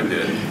Dr. Wyman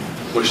did,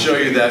 was show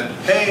you that,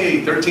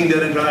 hey, 13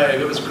 Dead and Drive,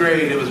 it was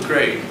great, it was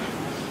great.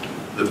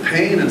 The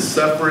pain and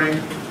suffering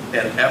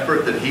and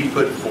effort that he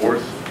put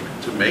forth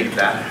to make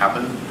that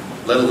happen,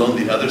 let alone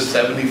the other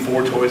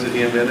 74 toys that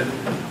he invented,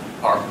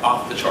 are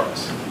off the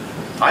charts.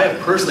 I have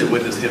personally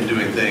witnessed him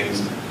doing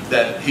things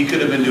that he could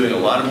have been doing a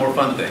lot of more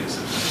fun things.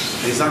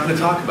 And he's not going to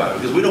talk about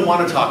it because we don't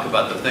want to talk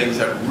about the things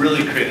that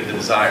really created the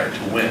desire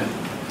to win.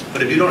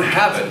 But if you don't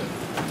have it,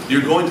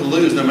 you're going to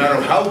lose no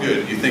matter how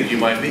good you think you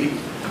might be.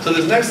 So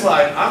this next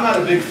slide, I'm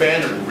not a big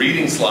fan of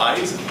reading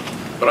slides,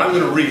 but I'm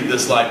going to read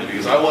this slide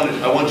because I want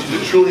you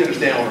to truly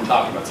understand what I'm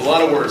talking about. It's a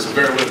lot of words, so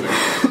bear with me.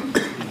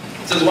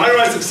 It says, why do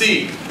I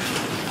succeed?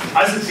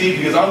 I succeed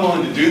because I'm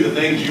willing to do the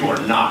things you are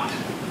not.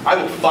 I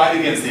will fight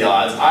against the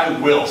odds. I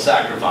will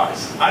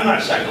sacrifice. I'm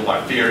not shackled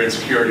by fear,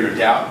 insecurity, or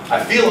doubt.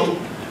 I feel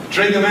them,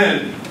 drink them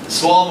in,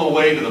 swallow them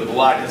away to the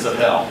blackness of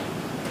hell.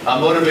 I'm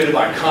motivated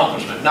by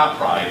accomplishment, not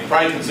pride.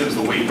 Pride consumes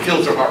the weak,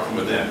 kills their heart from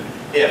within.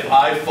 If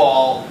I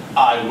fall,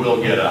 I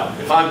will get up.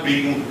 If I'm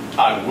beaten,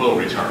 I will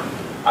return.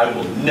 I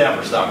will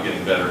never stop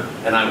getting better,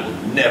 and I will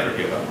never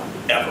give up,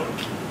 ever.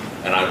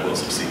 And I will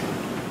succeed.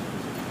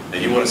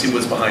 And you want to see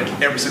what's behind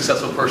every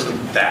successful person?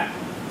 That.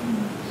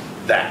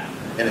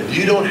 And if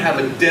you don't have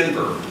a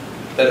Denver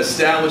that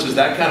establishes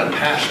that kind of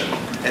passion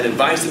and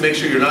advice to make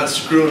sure you're not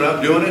screwing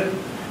up doing it,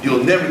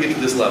 you'll never get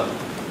to this level.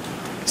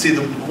 See,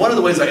 one of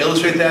the ways I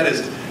illustrate that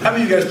is, how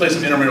many of you guys play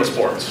some intramural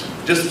sports?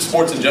 Just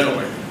sports in general,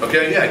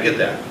 okay? Yeah, I get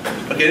that.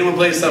 Okay, anyone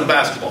play some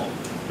basketball?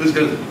 Who's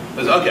good?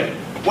 Okay,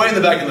 way in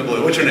the back in the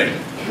blue. What's your name?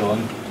 Dylan.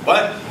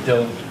 What?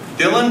 Dylan.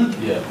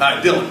 Dylan? Yeah. All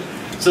right, Dylan.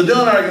 So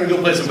Dylan and I are going to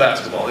go play some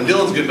basketball. And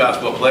Dylan's a good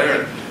basketball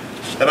player.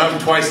 And I'm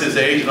twice his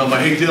age. And I'm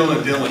like, hey,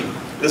 Dylan.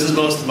 This is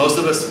most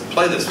of us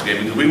play this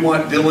game because we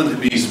want Dylan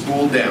to be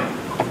spooled down.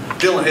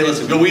 Dylan, hey,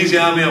 listen, go easy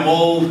on me. I'm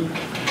old.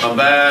 I'm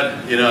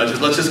bad. You know,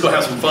 let's just go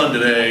have some fun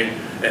today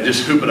and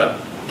just hoop it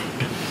up.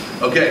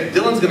 Okay,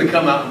 Dylan's going to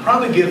come out and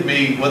probably give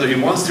me, whether he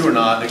wants to or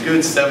not, a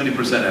good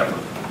 70%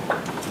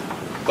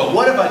 effort. But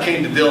what if I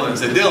came to Dylan and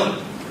said,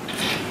 Dylan,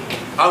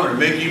 I'm going to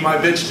make you my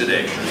bitch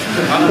today.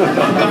 I'm going to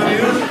dunk on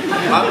you.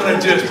 I'm going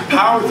to just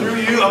power through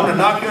you. I'm going to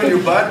knock you on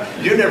your butt.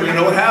 You're never going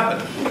to know what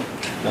happened.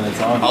 Then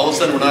it's on. All of a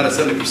sudden, we're not at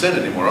 70%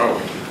 anymore, are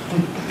we?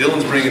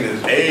 Dylan's bringing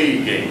his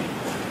A game.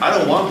 I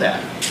don't want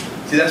that.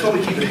 See, that's why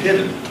we keep it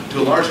hidden to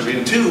a large degree.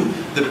 And two,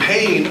 the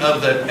pain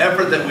of the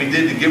effort that we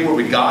did to get where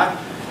we got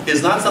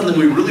is not something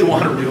we really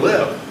want to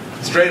relive.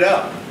 Straight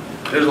up.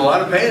 There's a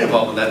lot of pain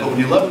involved in that, but when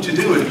you love what you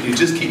do, you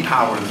just keep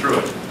powering through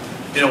it.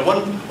 You know,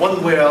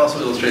 one way I also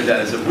illustrate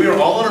that is if we were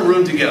all in a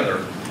room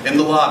together in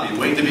the lobby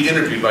waiting to be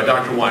interviewed by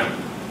Dr.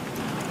 Wyman,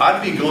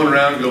 I'd be going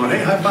around going,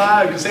 hey, high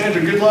five,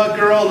 Cassandra, good luck,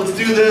 girl, let's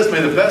do this,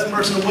 may the best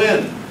person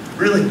win.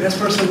 Really, best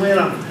person win,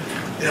 I'm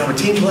a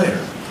team player.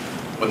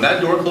 When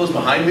that door closed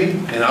behind me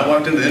and I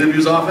walked into the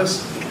interview's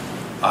office,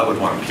 I would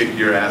want to kick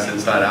your ass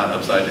inside out,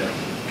 upside down.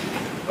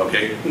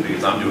 Okay,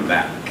 because I'm doing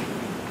that.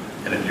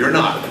 And if you're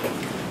not,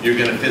 you're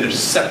going to finish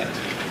second.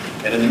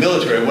 And in the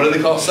military, what do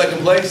they call second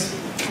place?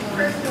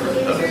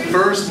 The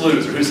first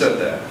loser. Who said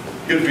that?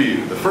 Good for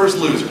you. The first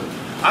loser.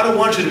 I don't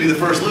want you to be the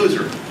first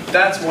loser.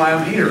 That's why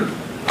I'm here.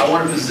 I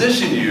want to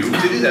position you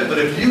to do that. But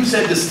if you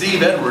said to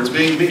Steve Edwards,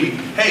 being me,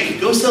 hey,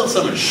 go sell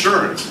some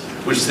insurance,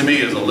 which to me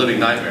is a living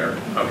nightmare,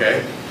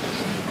 okay?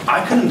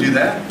 I couldn't do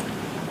that.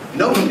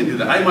 No one can do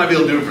that. I might be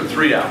able to do it for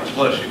 3 hours,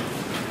 bless you.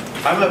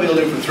 I might be able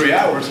to do it for 3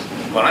 hours,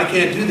 but I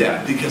can't do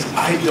that because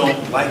I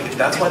don't like it.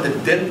 That's why the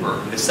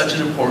Denver is such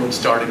an important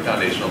starting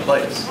foundational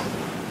place,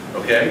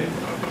 okay?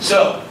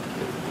 So,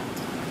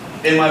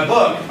 in my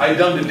book, I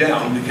dumbed it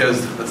down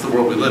because that's the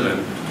world we live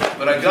in.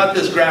 But I got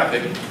this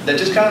graphic that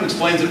just kind of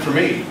explains it for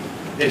me.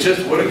 It's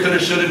just woulda, coulda,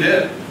 shoulda,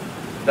 did.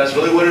 That's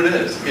really what it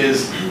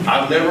is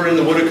I'm never in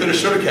the woulda, coulda,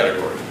 shoulda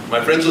category. My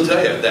friends will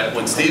tell you that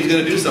when Steve's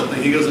going to do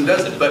something, he goes and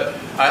does it. But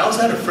I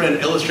also had a friend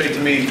illustrate to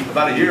me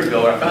about a year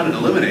ago, I found it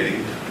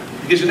illuminating,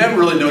 because you never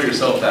really know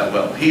yourself that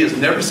well. He has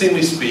never seen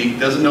me speak,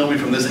 doesn't know me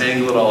from this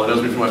angle at all, he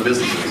knows me from my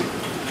businesses.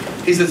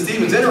 He said,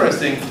 Steve, it's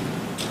interesting,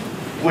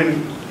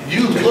 when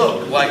you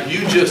look like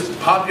you just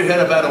pop your head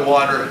up out of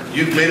water,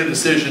 you've made a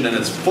decision and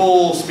it's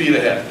full speed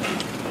ahead.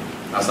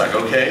 I was like,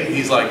 okay.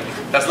 He's like,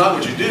 that's not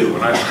what you do.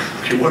 And I was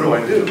like, okay, what do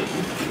I do?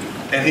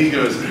 And he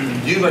goes,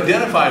 you've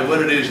identified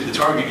what it is, the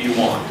target you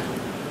want.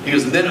 He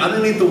goes, and then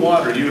underneath the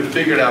water, you have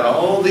figured out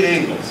all the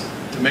angles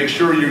to make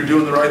sure you're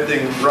doing the right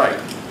thing right.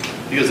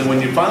 He goes, and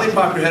when you finally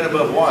pop your head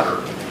above water,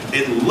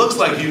 it looks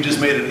like you just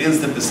made an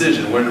instant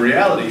decision, when in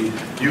reality,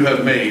 you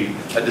have made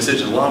a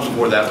decision long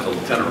before that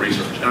with a ton of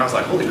research. And I was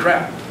like, holy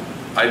crap,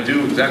 I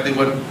do exactly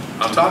what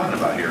I'm talking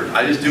about here.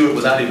 I just do it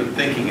without even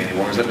thinking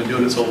anymore, because I've been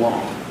doing it so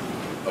long.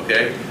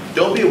 Okay?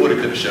 Don't be a woulda,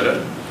 coulda,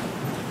 shoulda.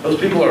 Those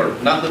people are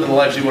not living the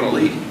lives you want to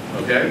lead.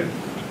 Okay?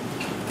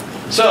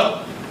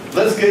 So,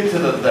 let's get to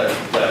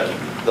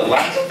the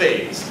last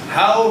phase.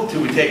 How do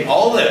we take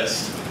all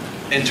this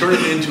and turn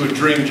it into a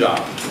dream job?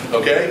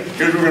 Okay?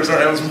 Here's where we're going to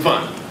start having some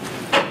fun.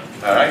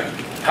 All right?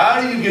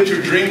 How do you get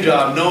your dream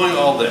job knowing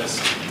all this?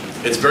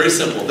 It's very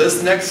simple.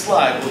 This next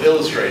slide will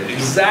illustrate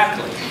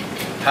exactly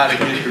how to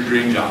get your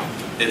dream job.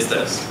 It's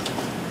this.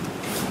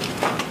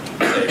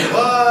 Say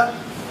what?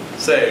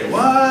 Say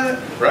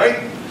what?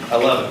 Right? I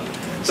love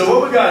it. So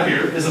what we got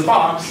here is a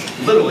fox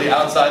literally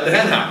outside the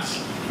hen house.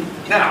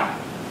 Now,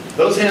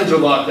 those hens are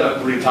locked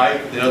up pretty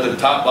tight. You know, the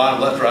top, bottom,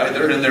 left, right.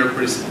 They're in there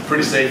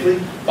pretty safely.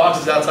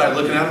 Fox is outside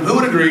looking at them. Who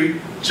would agree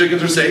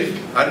chickens are safe?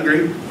 I'd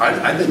agree.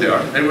 I think they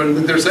are. Anyone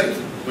think they're safe?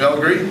 We all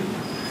agree?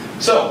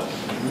 So,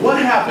 what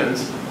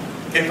happens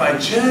if I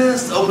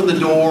just open the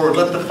door or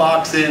let the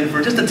fox in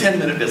for just a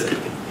 10-minute visit?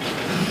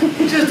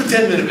 Just a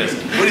 10-minute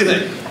visit. What do you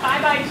think?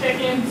 Bye-bye,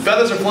 chickens.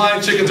 Feathers are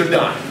flying, chickens are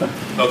dying.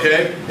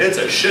 Okay? It's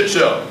a shit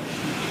show.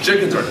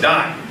 Chickens are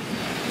dying.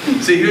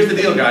 See, here's the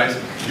deal,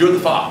 guys. You're the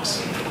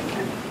fox.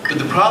 But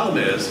the problem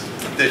is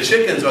that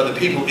chickens are the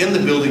people in the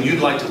building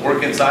you'd like to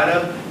work inside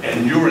of,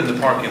 and you're in the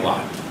parking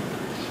lot,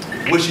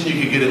 wishing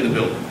you could get in the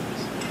building.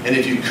 And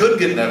if you could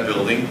get in that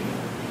building,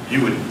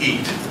 you would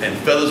eat, and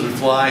feathers would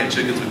fly, and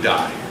chickens would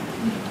die.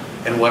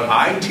 And what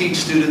I teach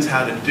students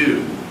how to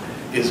do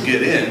is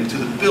get into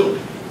the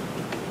building.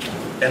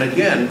 And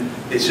again,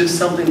 it's just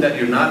something that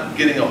you're not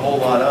getting a whole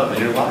lot of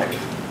in your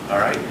life, all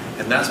right?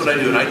 And that's what I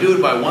do. And I do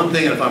it by one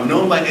thing, and if I'm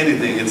known by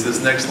anything, it's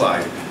this next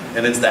slide,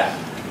 and it's that.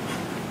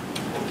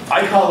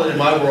 I call it in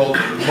my world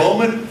a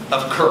moment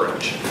of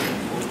courage.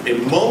 A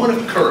moment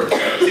of courage.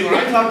 See, when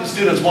I talk to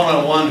students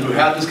one-on-one who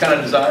have this kind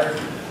of desire,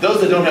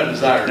 those that don't have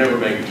desire never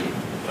make it to it,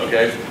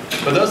 okay?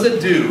 But those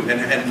that do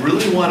and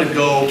really want to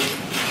go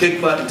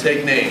kick butt and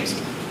take names,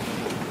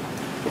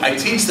 I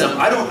teach them.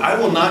 I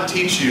will not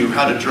teach you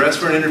how to dress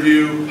for an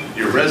interview,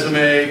 your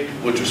resume,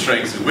 what your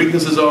strengths and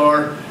weaknesses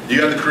are. You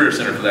got the Career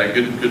Center for that.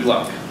 Good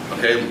luck.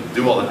 Okay,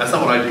 do all that. That's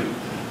not what I do.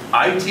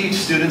 I teach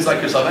students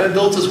like yourself, and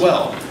adults as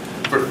well,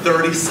 for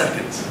 30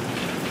 seconds.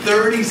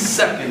 30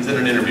 seconds in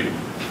an interview.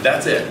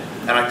 That's it.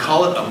 And I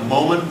call it a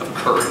moment of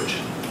courage.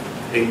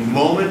 A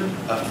moment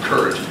of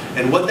courage.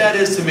 And what that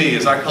is to me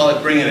is I call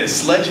it bringing a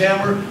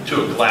sledgehammer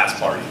to a glass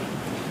party.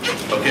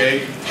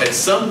 Okay? At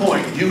some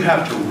point, you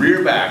have to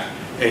rear back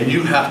and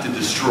you have to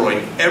destroy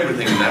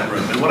everything in that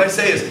room. And what I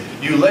say is,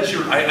 you let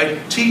your, I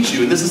teach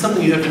you, and this is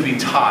something you have to be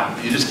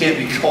taught. You just can't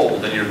be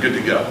told and you're good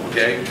to go,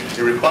 okay?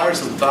 It requires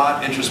some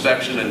thought,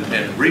 introspection,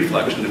 and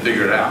reflection to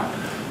figure it out.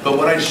 But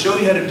what I show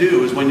you how to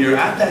do is when you're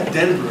at that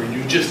Denver and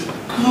you just,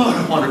 God,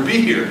 I want to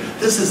be here.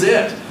 This is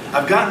it.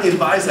 I've gotten the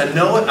advice, I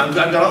know it, I've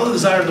got all the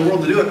desire in the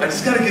world to do it. I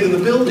just got to get in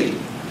the building.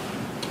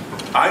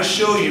 I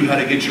show you how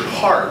to get your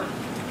heart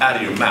out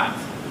of your mouth.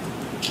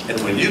 And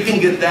when you can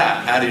get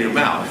that out of your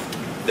mouth,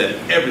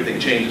 then everything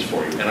changes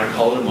for you. And I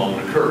call it a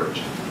moment of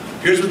courage.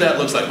 Here's what that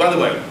looks like. By the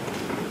way,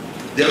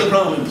 the other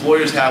problem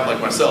employers have,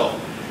 like myself,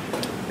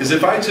 is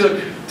if I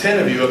took 10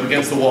 of you up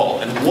against the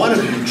wall and one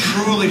of you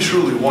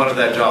truly wanted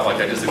that job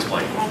like I just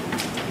explained.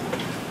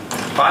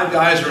 5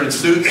 guys are in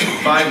suits,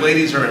 5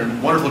 ladies are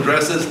in wonderful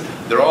dresses,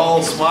 they're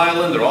all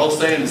smiling, they're all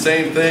saying the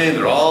same thing,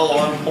 they're all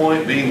on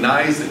point, being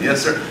nice, and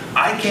yes sir.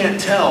 I can't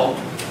tell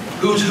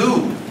who's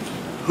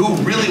who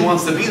really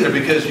wants to be there,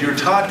 because you're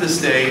taught to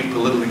stay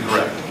politically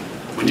correct.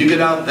 When you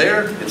get out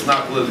there, it's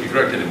not politically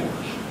correct anymore.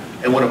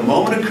 And what a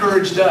moment of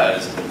courage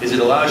does is it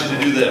allows you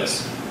to do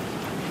this.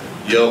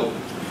 Yo,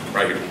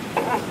 right here.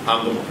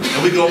 I'm the one.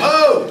 And we go,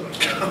 oh,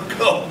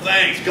 go,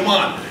 thanks, come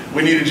on.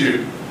 We needed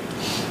you.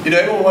 You know,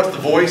 everyone watched The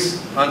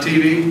Voice on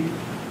TV?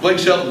 Blake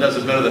Shelton does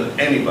it better than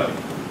anybody.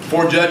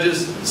 4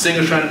 judges,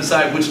 singers trying to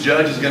decide which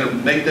judge is going to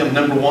make them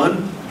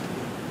 #1.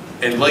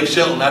 And Blake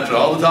Shelton, after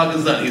all the talking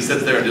is done, he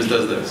sits there and just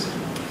does this.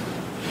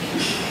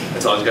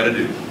 That's all he's got to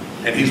do.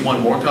 And he's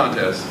won more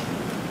contests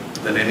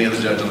than any other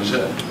judge on the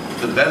show.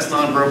 The best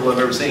nonverbal I've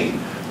ever seen.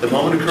 The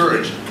moment of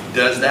courage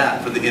does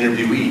that for the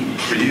interviewee,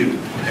 for you.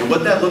 And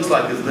what that looks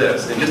like is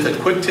this. And just a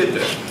quick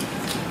tidbit.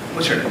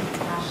 What's your name?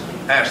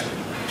 Ashley.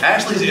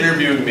 Ashley's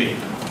interviewing me.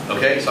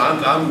 Okay, so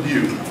I'm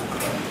you.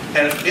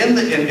 And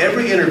in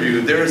every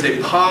interview, there is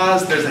a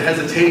pause, there's a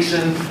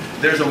hesitation,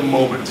 there's a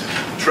moment.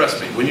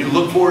 Trust me, when you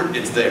look for it,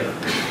 it's there.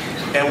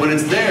 And when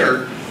it's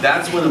there,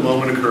 that's when the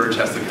moment of courage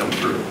has to come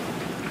through.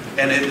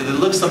 And it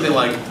looks something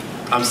like,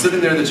 I'm sitting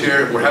there in the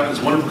chair, we're having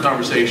this wonderful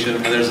conversation,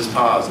 and there's this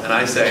pause, and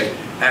I say,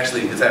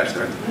 Ashley, it's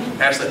Ashley.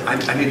 Ashley,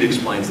 I need to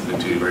explain something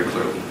to you very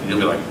clearly. And you'll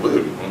be like, whoa,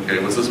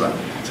 okay, what's this about?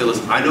 I say,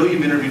 listen, I know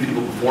you've interviewed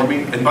people before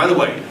me, and by the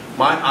way,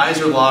 my eyes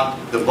are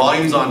locked, the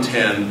volume's on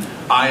 10,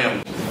 I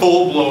am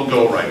full-blown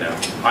go right now.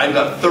 I've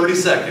got 30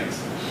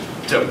 seconds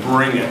to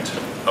bring it,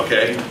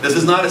 okay? This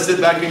is not a sit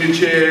back in your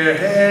chair,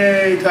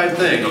 hey, type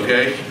thing,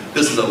 okay?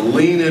 This is a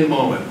lean-in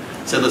moment.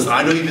 Said, listen,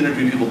 I know you've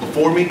interviewed people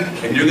before me,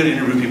 and you're going to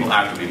interview people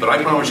after me, but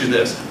I promise you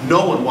this,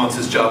 no one wants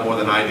this job more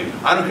than I do.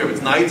 I don't care if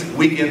it's nights,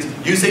 weekends,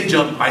 you say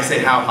jump, I say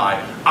how high.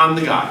 I'm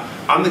the guy.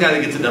 I'm the guy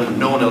that gets it done when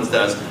no one else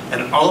does,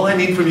 and all I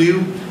need from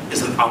you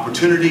is an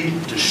opportunity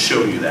to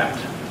show you that.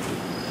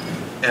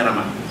 And I'm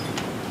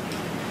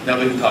out. Now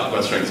we can talk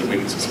about strengths and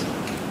weaknesses.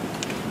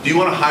 Do you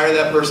want to hire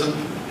that person?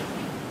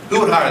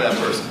 Who would hire that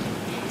person?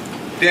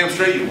 Damn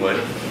straight you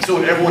would. So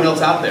would everyone else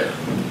out there.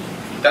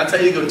 That's how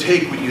you go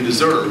take what you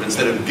deserve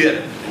instead of get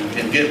it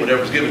and get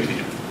whatever's given to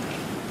you.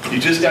 You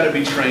just got to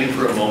be trained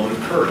for a moment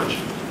of courage.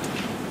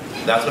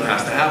 That's what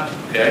has to happen,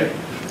 okay?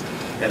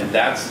 And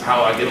that's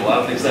how I get a lot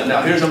of things done.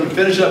 Now I'm going to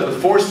finish up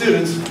with 4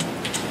 students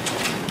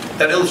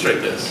that illustrate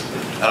this.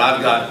 And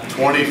I've got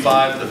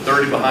 25 to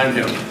 30 behind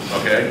him,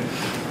 okay?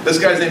 This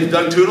guy's name is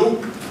Doug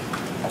Tootle.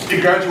 He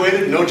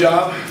graduated, no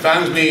job,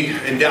 found me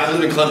in, I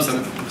live in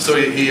Clemson, so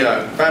he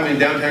found me in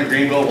downtown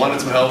Greenville, wanted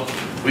some help.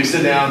 We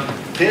sit down.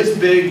 His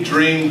big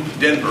dream,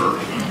 Denver,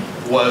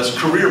 was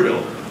career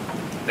builder.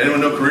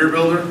 Anyone know career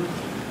builder?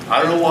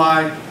 I don't know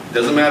why.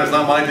 Doesn't matter. It's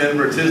not my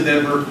Denver. It's his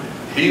Denver.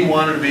 He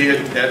wanted to be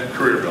at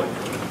career builder.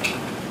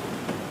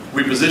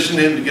 We positioned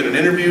him to get an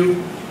interview.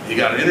 He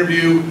got an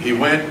interview. He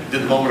went,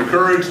 did the moment of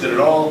courage, did it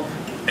all,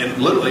 and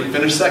literally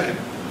finished second.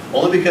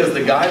 Only because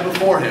the guy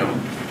before him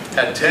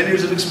had 10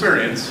 years of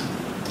experience,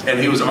 and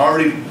he was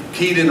already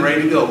keyed in,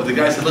 ready to go. But the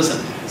guy said,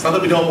 listen, it's not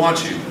that we don't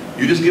want you.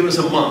 You just give us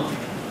a month.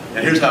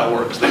 And here's how it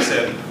works. They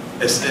said,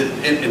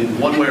 in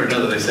one way or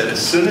another, they said,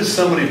 as soon as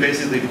somebody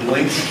basically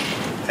blinks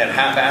and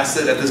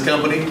half-asses it at this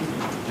company,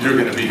 you're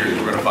going to be here,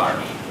 we're going to fire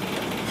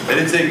them. They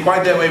didn't say it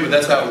quite that way, but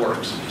that's how it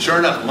works. Sure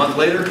enough, a month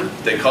later,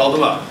 they called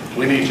him up.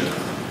 We need you.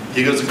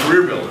 He goes, a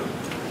career builder.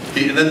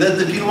 And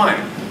then keep in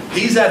mind,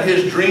 he's at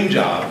his dream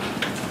job,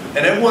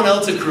 and everyone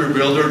else at career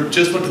builder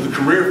just went to the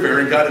career fair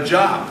and got a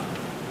job.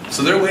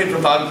 So they're waiting for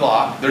 5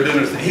 o'clock, they're doing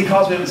this. He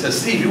calls me up and says,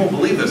 Steve, you won't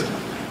believe this.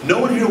 No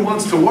one here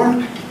wants to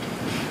work.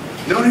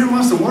 No one here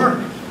wants to work.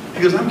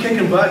 He goes, I'm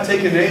kicking butt,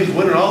 taking names,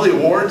 winning all the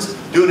awards,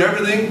 doing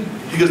everything.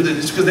 He goes,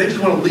 it's because they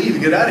just want to leave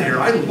and get out of here.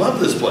 I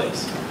love this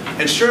place.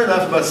 And sure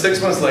enough, about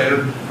 6 months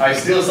later, I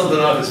steal something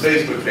off his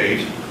Facebook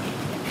page.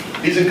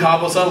 He's in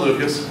Cabo San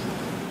Lucas.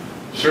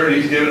 Sure,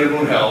 he's giving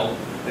everyone hell.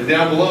 And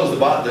down below is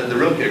the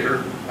real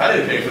kicker. I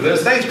didn't pay for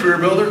this. Thanks, career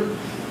builder.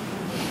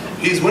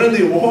 He's winning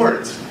the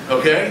awards,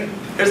 okay?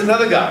 Here's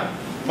another guy,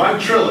 Mike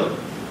Triller,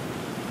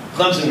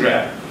 Clemson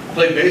grad.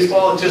 Played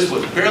baseball, it just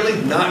was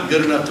barely not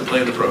good enough to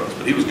play in the pros,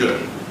 but he was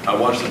good. I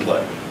watched him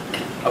play.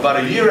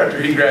 About a year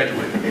after he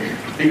graduated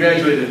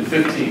in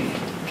 15.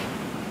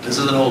 This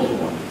is an older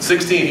one.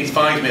 16, he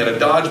finds me at a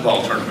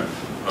dodgeball tournament,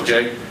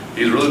 okay?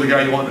 He's really the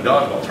guy you want in a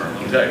dodgeball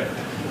tournament, I'll tell you.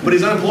 But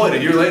he's unemployed a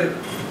year later,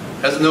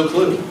 has no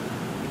clue.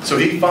 So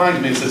he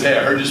finds me and says, hey,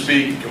 I heard you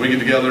speak, can we get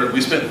together?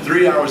 We spent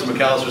 3 hours in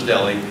McAllister's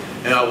Deli,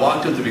 and I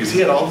walked him through, because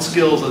he had all the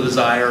skills, the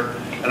desire,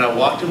 and I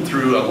walked him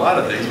through a lot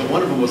of things, but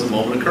one of them was a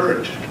moment of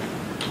courage.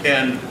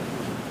 And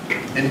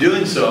in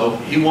doing so,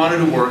 he wanted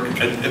to work,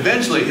 and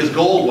eventually his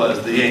goal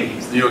was the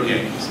Yankees, the New York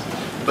Yankees.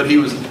 But he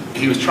was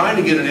trying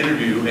to get an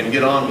interview and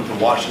get on with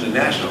the Washington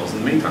Nationals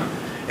in the meantime.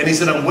 And he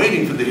said, I'm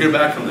waiting to hear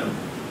back from them.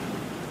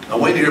 I'm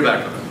waiting to hear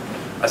back from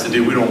them. I said,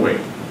 dude, we don't wait.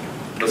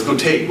 Let's go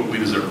take what we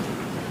deserve.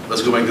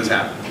 Let's go make this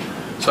happen.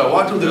 So I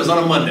walked him, it was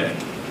on a Monday.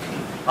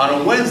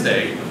 On a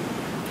Wednesday,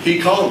 he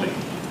called me.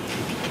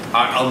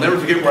 I'll never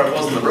forget where I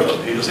was on the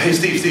road. He goes, hey,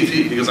 Steve.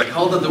 He goes, I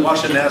called up the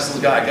Washington Nationals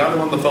guy. I got him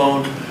on the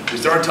phone. We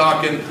started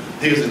talking.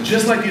 He goes, and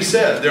just like you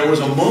said, there was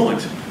a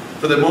moment,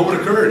 for the moment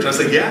of courage. I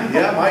said, yeah,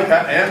 Mike.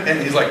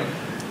 And he's like,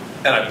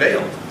 and I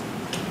bailed.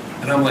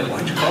 And I'm like,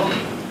 why'd you call me?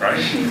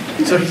 Right?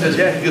 So he says,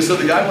 yeah. He goes, so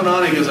the guy went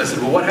on. He goes, I said,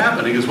 well, what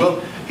happened? He goes,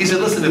 well, he said,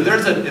 listen, if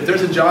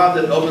there's a job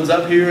that opens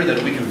up here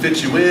that we can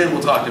fit you in,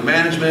 we'll talk to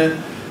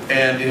management,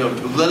 and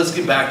let us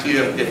get back to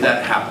you if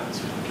that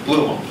happens.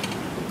 Blew him.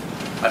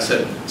 I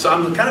said, so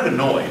I'm kind of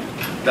annoyed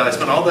that I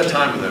spent all that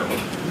time with him,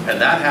 and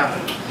that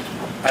happened.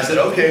 I said,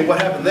 okay, what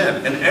happened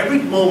then? And every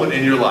moment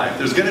in your life,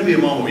 there's going to be a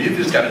moment where you've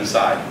just got to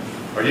decide,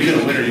 are you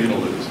going to win or are you going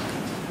to lose?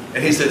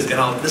 And he says,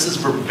 this is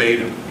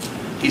verbatim.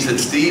 He said,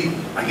 Steve,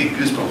 I get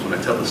goosebumps when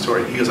I tell the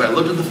story. He goes, I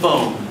looked at the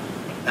phone,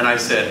 and I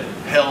said,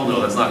 hell no,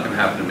 that's not going to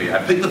happen to me. I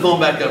picked the phone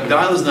back up,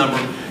 dialed his number.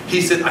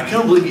 He said, I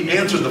can't believe he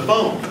answered the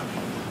phone.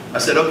 I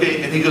said,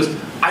 okay, and he goes,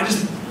 I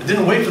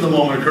didn't wait for the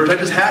moment of courage, I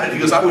just had it. He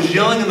goes, I was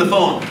yelling in the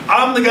phone,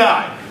 I'm the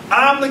guy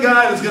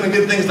that's going to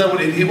get things done.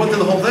 He went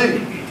through the whole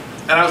thing.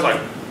 And I was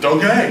like,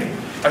 okay.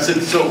 I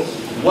said, so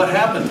what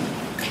happened?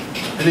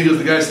 And he goes,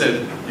 the guy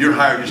said, you're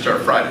hired, you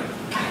start Friday.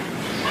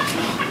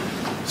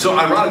 So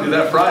ironically,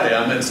 that Friday,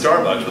 I'm at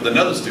Starbucks with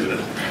another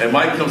student, and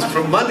Mike comes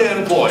from Monday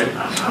unemployed.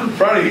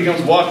 Friday, he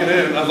comes walking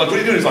in, and I was like, what are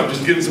you doing? He's like,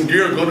 just getting some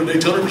gear and going to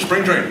Daytona for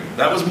spring training.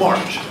 That was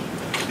March.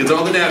 Gets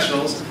on the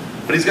Nationals,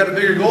 but he's got a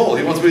bigger goal.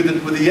 He wants to be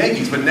with the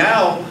Yankees, but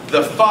now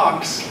the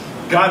Fox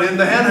got in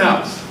the hen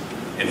house,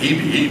 and he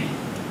be eating,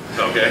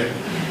 okay?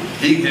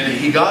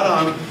 He got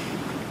on,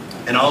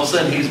 and all of a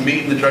sudden, he's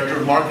meeting the director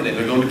of marketing.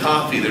 They're going to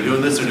CofC, they're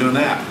doing this, they're doing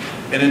that.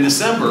 And in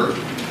December,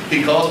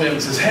 he calls me up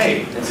and says,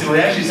 hey, and so he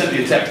actually sent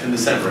me a text in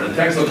December, and the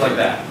text looked like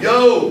that.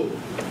 Yo!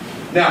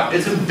 Now,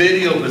 it's a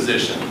video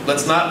position.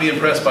 Let's not be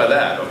impressed by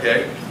that,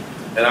 okay?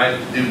 And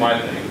I do my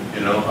thing,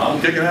 you know,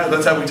 I'm kicking ass,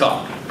 that's how we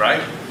talk,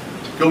 right?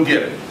 Go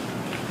get it.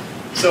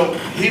 So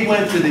he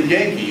went to the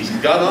Yankees,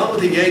 got on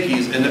with the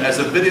Yankees, and as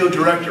a video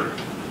director,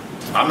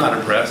 I'm not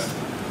impressed.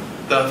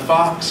 The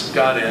Fox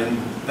got in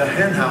the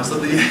hen house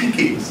of the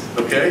Yankees,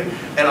 okay?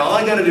 And all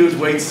I gotta do is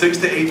wait 6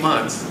 to 8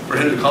 months for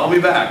him to call me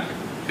back,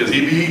 because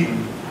he'd be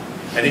eating.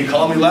 And he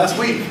called me last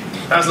week.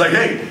 I was like,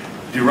 hey,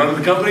 do you run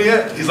the company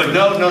yet? He's like,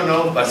 no, no,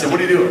 no. I said, what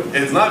are you doing?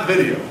 And it's not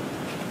video.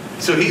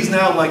 So he's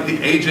now like the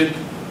agent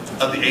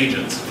of the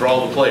agents for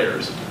all the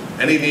players.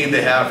 Any need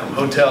they have, from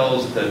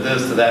hotels to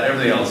this to that,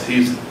 everything else,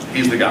 he's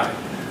the guy.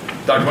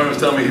 Dr. Martin was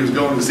telling me he was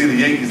going to see the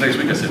Yankees next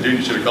week. I said, dude,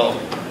 you should have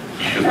called me.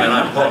 Because man,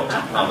 I'm hooked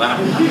on that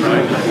one,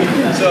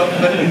 right? So,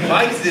 but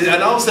Mike,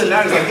 and all of a sudden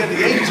now he's like, yeah, the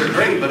Yankees are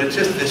great, but it's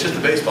just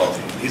a baseball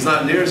team. He's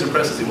not near as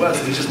impressed as he was,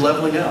 and he's just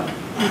leveling up.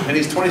 And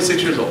he's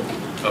 26 years old,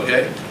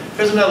 okay?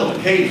 Here's another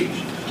one, Katie.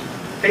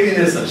 Katie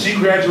Nissen, she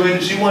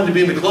graduated, she wanted to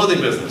be in the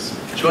clothing business.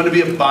 She wanted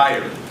to be a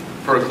buyer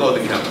for a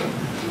clothing company.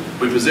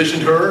 We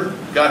positioned her,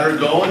 got her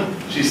going.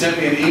 She sent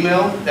me an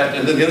email,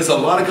 and then there's a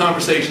lot of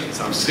conversations.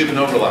 I'm skipping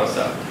over a lot of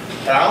stuff.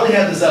 And I only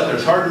had this up there,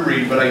 it's hard to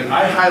read, but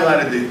I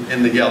highlighted it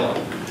in the yellow.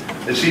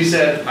 And she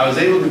said, I was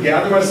able to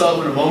gather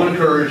myself in a moment of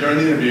courage during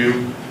the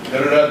interview.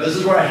 This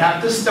is where I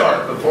have to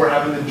start before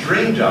having the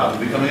dream job of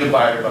becoming a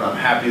buyer, but I'm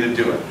happy to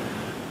do it.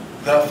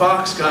 The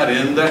Fox got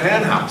in the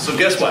hen house. So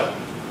guess what?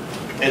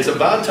 It's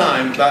about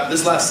time,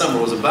 this last summer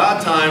was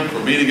about time for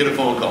me to get a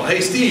phone call. Hey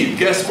Steve,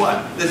 guess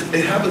what?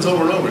 It happens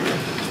over and over again.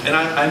 And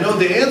I know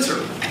the answer.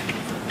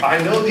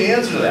 I know the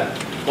answer to that.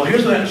 Well,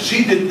 here's what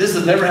she did. This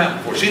has never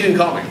happened before. She didn't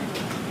call me.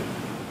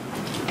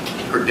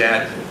 Her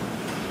dad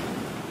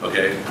did.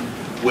 Okay?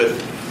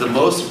 With the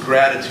most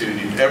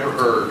gratitude you've ever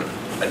heard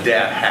a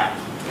dad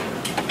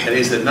have. And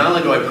he said, not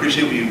only do I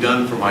appreciate what you've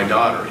done for my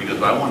daughter, he goes,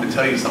 but I wanted to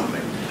tell you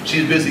something.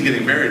 She's busy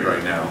getting married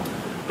right now.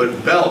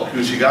 But Belk,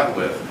 who she got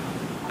with,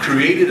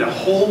 created a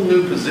whole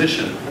new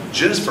position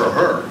just for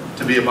her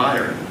to be a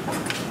buyer.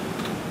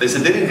 They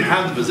said they didn't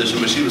have the position,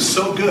 but she was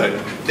so good,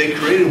 they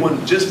created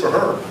one just for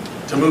her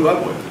to move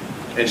up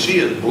with. And she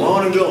is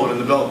blowing and going in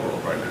the Belk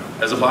world right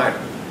now as a buyer.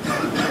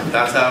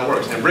 That's how it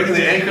works. And bringing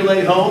the anchor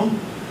leg home,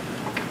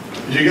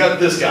 you got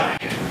this guy.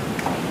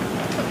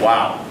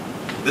 Wow.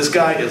 This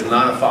guy is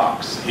not a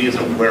fox. He is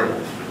a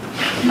werewolf.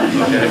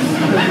 Okay?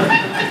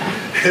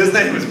 His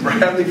name is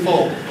Bradley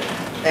Folk.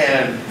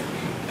 And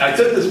I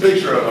took this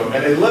picture of him,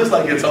 and it looks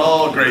like it's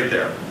all great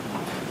there.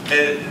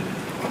 It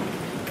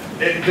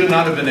could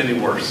not have been any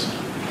worse.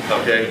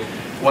 Okay?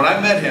 When I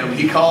met him,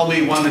 he called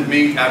me, wanted to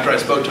meet after I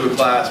spoke to a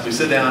class. We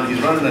sit down.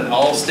 He's running an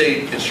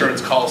all-state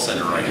insurance call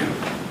center right now.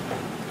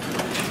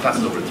 Class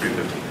is over at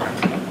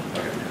 3:50.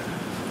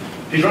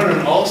 He's running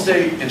an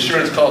all-state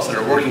insurance call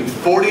center, working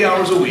 40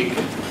 hours a week.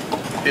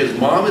 His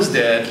mom is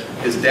dead.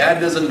 His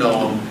dad doesn't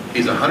know him.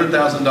 He's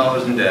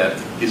 $100,000 in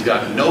debt. He's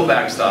got no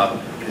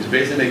backstop. He's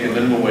basically making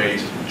minimum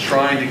wage,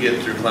 trying to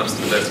get through Clemson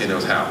the best he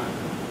knows how.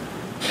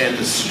 And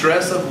the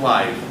stress of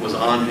life was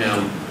on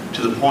him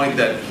to the point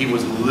that he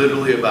was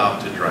literally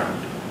about to drown.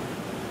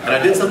 And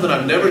I did something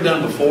I've never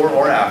done before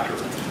or after.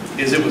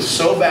 Is it was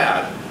so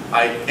bad,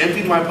 I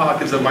emptied my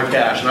pockets of my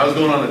cash, and I was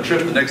going on a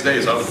trip the next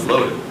day, so I was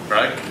loaded,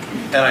 right?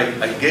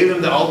 And I gave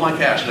him all my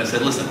cash, and I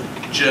said, listen,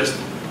 just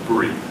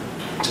breathe.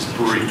 Just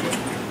breathe.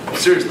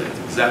 Seriously, that's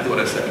exactly what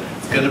I said.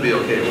 It's going to be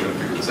okay. We're going to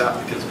figure this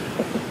out. Because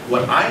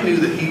what I knew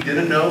that he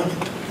didn't know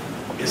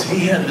is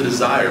he had the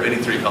desire of any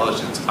 3 college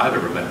students I've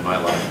ever met in my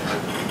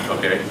life.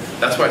 Okay?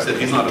 That's why I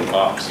said he's not a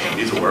fox.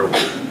 He's a werewolf.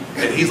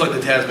 And he's like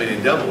the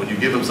Tasmanian devil. When you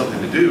give him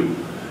something to do,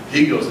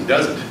 he goes and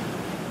does it.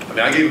 I mean,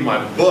 I gave him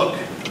my book,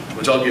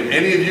 which I'll give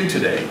any of you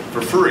today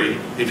for free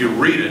if you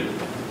read it.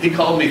 He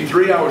called me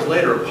 3 hours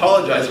later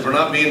apologizing for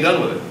not being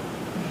done with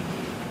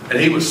it. And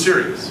he was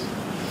serious.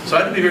 So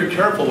I had to be very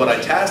careful what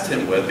I tasked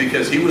him with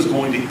because he was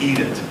going to eat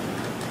it.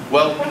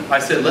 Well, I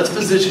said, let's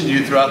position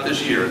you throughout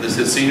this year, this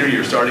is senior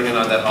year starting in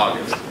on that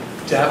August,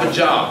 to have a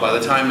job by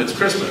the time it's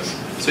Christmas.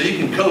 So you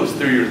can coast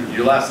through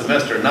your last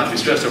semester and not be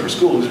stressed over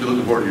school, just be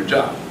looking forward to your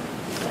job.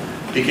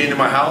 He came to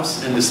my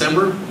house in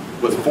December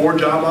with 4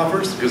 job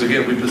offers, because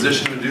again, we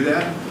positioned him to do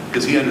that,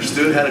 because he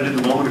understood how to do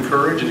the moment of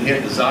courage and he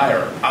had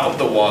desire out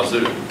the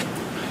wazoo.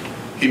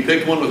 He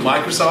picked one with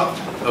Microsoft,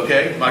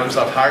 okay?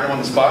 Microsoft hired him on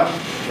the spot,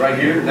 right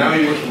here. Now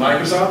he works for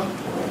Microsoft.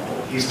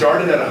 He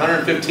started at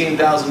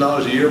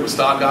 $115,000 a year with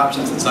stock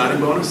options and signing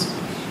bonus,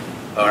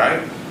 all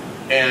right?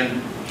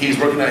 And he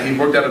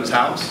worked out of his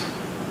house,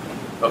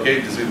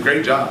 okay? Does a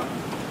great job.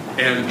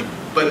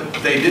 But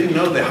they didn't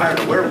know they hired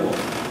a werewolf.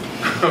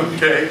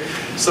 Okay?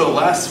 So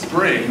last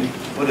spring,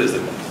 what is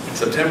it?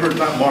 September,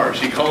 not March,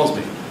 he calls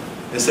me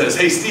and says,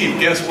 hey Steve,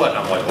 guess what?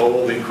 I'm like,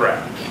 holy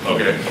crap.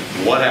 Okay,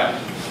 what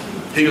happened?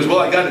 He goes, well,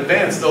 I got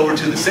advanced over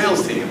to the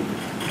sales team.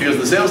 He goes,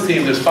 the sales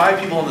team, there's 5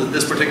 people on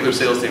this particular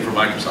sales team for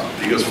Microsoft.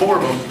 He goes, 4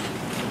 of them,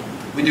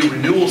 we do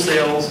renewal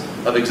sales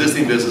of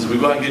existing business. We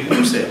go out and get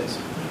new sales.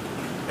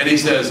 And he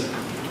says,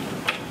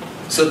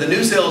 so the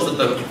new sales that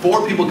the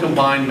 4 people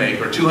combined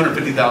make are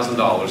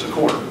 $250,000 a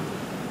quarter.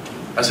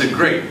 I said,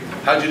 great.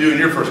 How'd you do in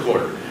your first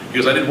quarter? He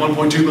goes, I did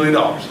 $1.2 million.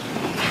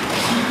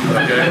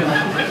 Okay?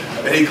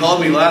 And he called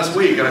me last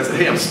week and I said,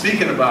 hey,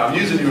 I'm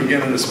using you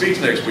again in a speech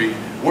next week.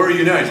 Where are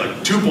you now? He's like,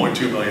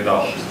 $2.2 million.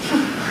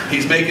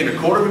 He's making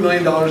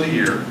 $250,000 a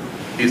year.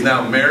 He's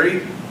now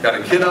married, got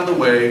a kid on the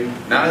way.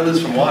 Now he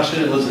lives from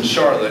Washington, lives in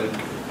Charlotte.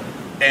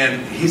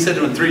 And he said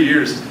to him in 3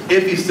 years,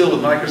 if he's still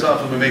with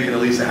Microsoft, he'll be making at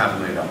least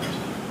 $500,000.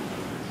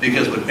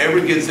 Because whatever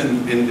gets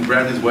in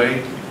Bradley's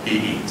way,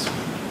 he eats.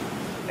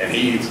 And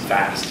he eats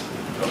fast.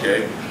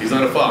 Okay? He's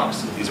not a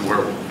fox, he's a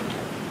werewolf.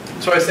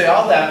 So I say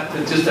all that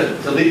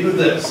to leave with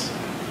this.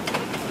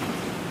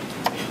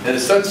 And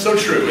it's so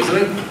true, isn't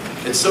it?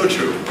 It's so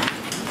true.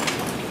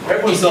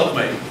 Everyone's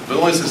self-made, but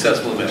only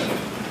successful in it.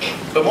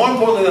 But more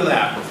importantly than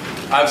that,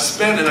 I've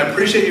spent, and I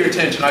appreciate your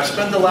attention, I've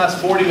spent the last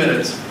 40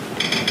 minutes,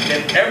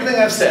 and everything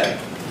I've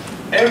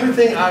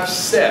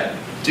said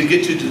to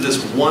get you to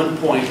this one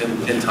point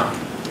in time.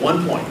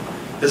 One point.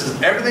 This is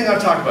everything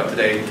I've talked about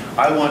today.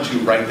 I want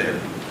you right there.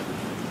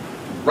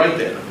 Right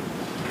there.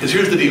 Because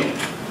here's the deal.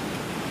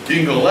 You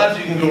can go left,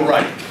 you can go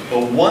right.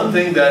 But one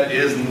thing that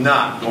is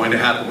not going to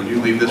happen when you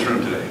leave this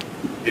room today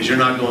is you're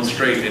not going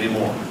straight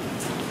anymore.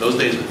 Those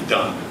days are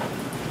done.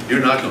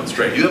 You're not going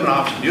straight. You have an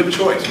option. You have a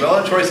choice. We all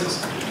have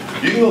choices.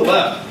 You can go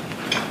left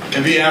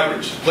and be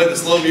average. Play the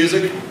slow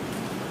music.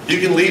 You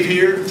can leave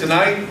here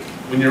tonight.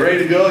 When you're ready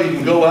to go, you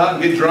can go out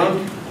and get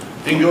drunk.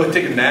 You can go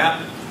take a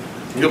nap.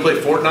 You can go play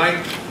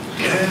Fortnite.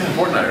 Yeah,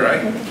 Fortnite,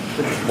 right?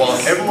 While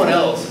everyone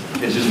else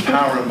is just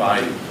powering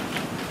by you.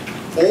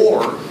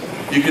 Or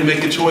you can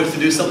make a choice to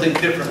do something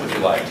different with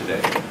your life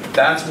today.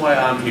 That's why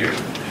I'm here.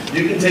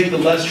 You can take the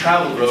less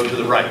traveled road to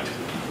the right.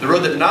 The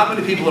road that not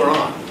many people are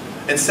on.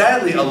 And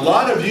sadly, a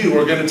lot of you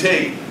are going to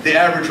take the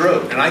average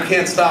road. And I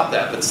can't stop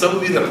that. But some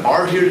of you that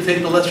are here to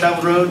take the less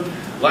traveled road,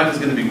 life is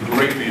going to be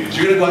great for you. Because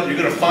you're going to go out, you're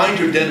going to find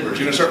your Denvers.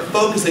 You're going to start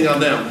focusing on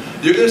them.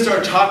 You're going to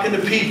start talking to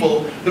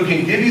people who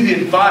can give you the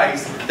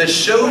advice that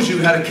shows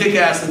you how to kick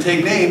ass and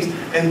take names.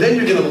 And then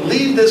you're going to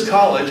leave this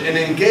college and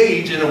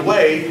engage in a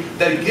way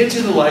that gets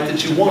you the life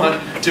that you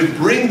want to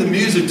bring the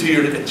music to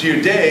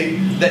your day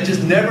that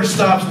just never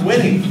stops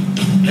winning.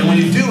 And when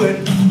you do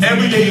it,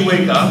 every day you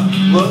wake up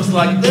looks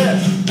like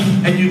this.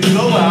 And you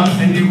go out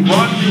and you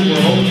rock your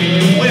world and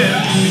you win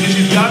because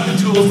you've got the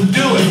tools to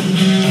do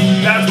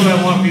it. That's what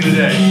I want for you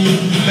today.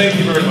 Thank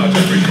you very much. I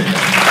appreciate it.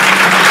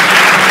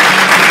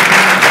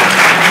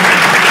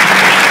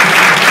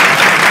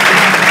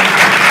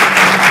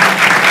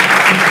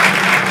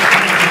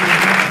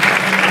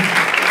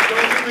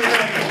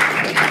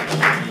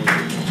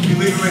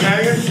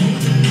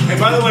 And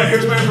by the way,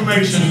 here's my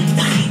information.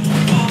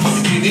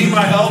 If you need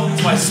my help,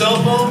 it's my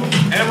cell phone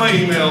and my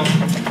email.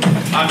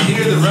 I'm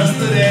here the rest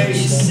of the day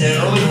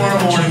and early tomorrow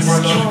morning before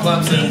I go to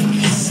Clemson.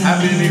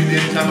 Happy to meet with you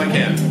anytime I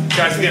can.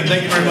 Guys, again,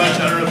 thank you very much.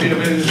 I don't know if you have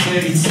anything to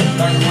say.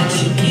 Dr.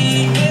 Martin.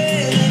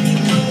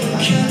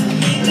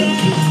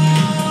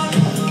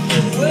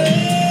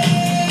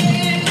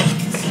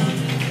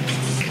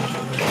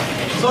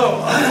 So,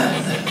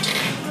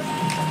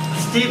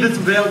 Steve is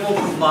available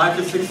from 5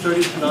 to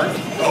 6:30 tonight.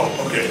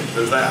 Oh, okay.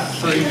 There's that.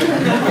 So, if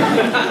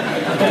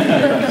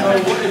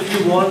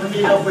you want to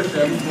meet up with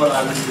him, what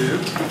I would do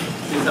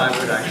is I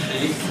would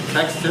actually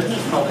text him.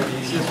 It's probably the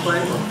easiest way,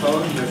 or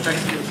phone.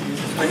 Texting is the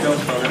easiest way. Don't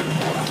phone him.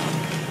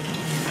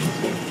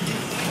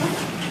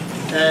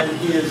 And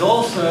he is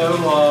also,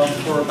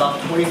 for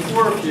about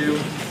 24 of you,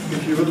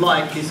 if you would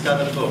like, he's got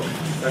a book.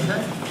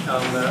 Okay?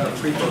 A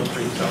free book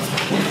for yourself.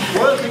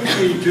 One of the things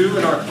we do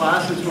in our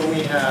classes when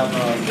we have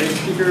great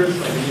speakers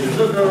like Anita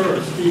Zucker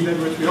or Steve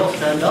Edwards, we all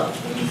stand up.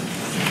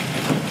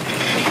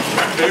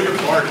 Favorite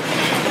part.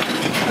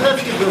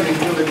 Let's get really,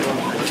 really one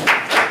thing.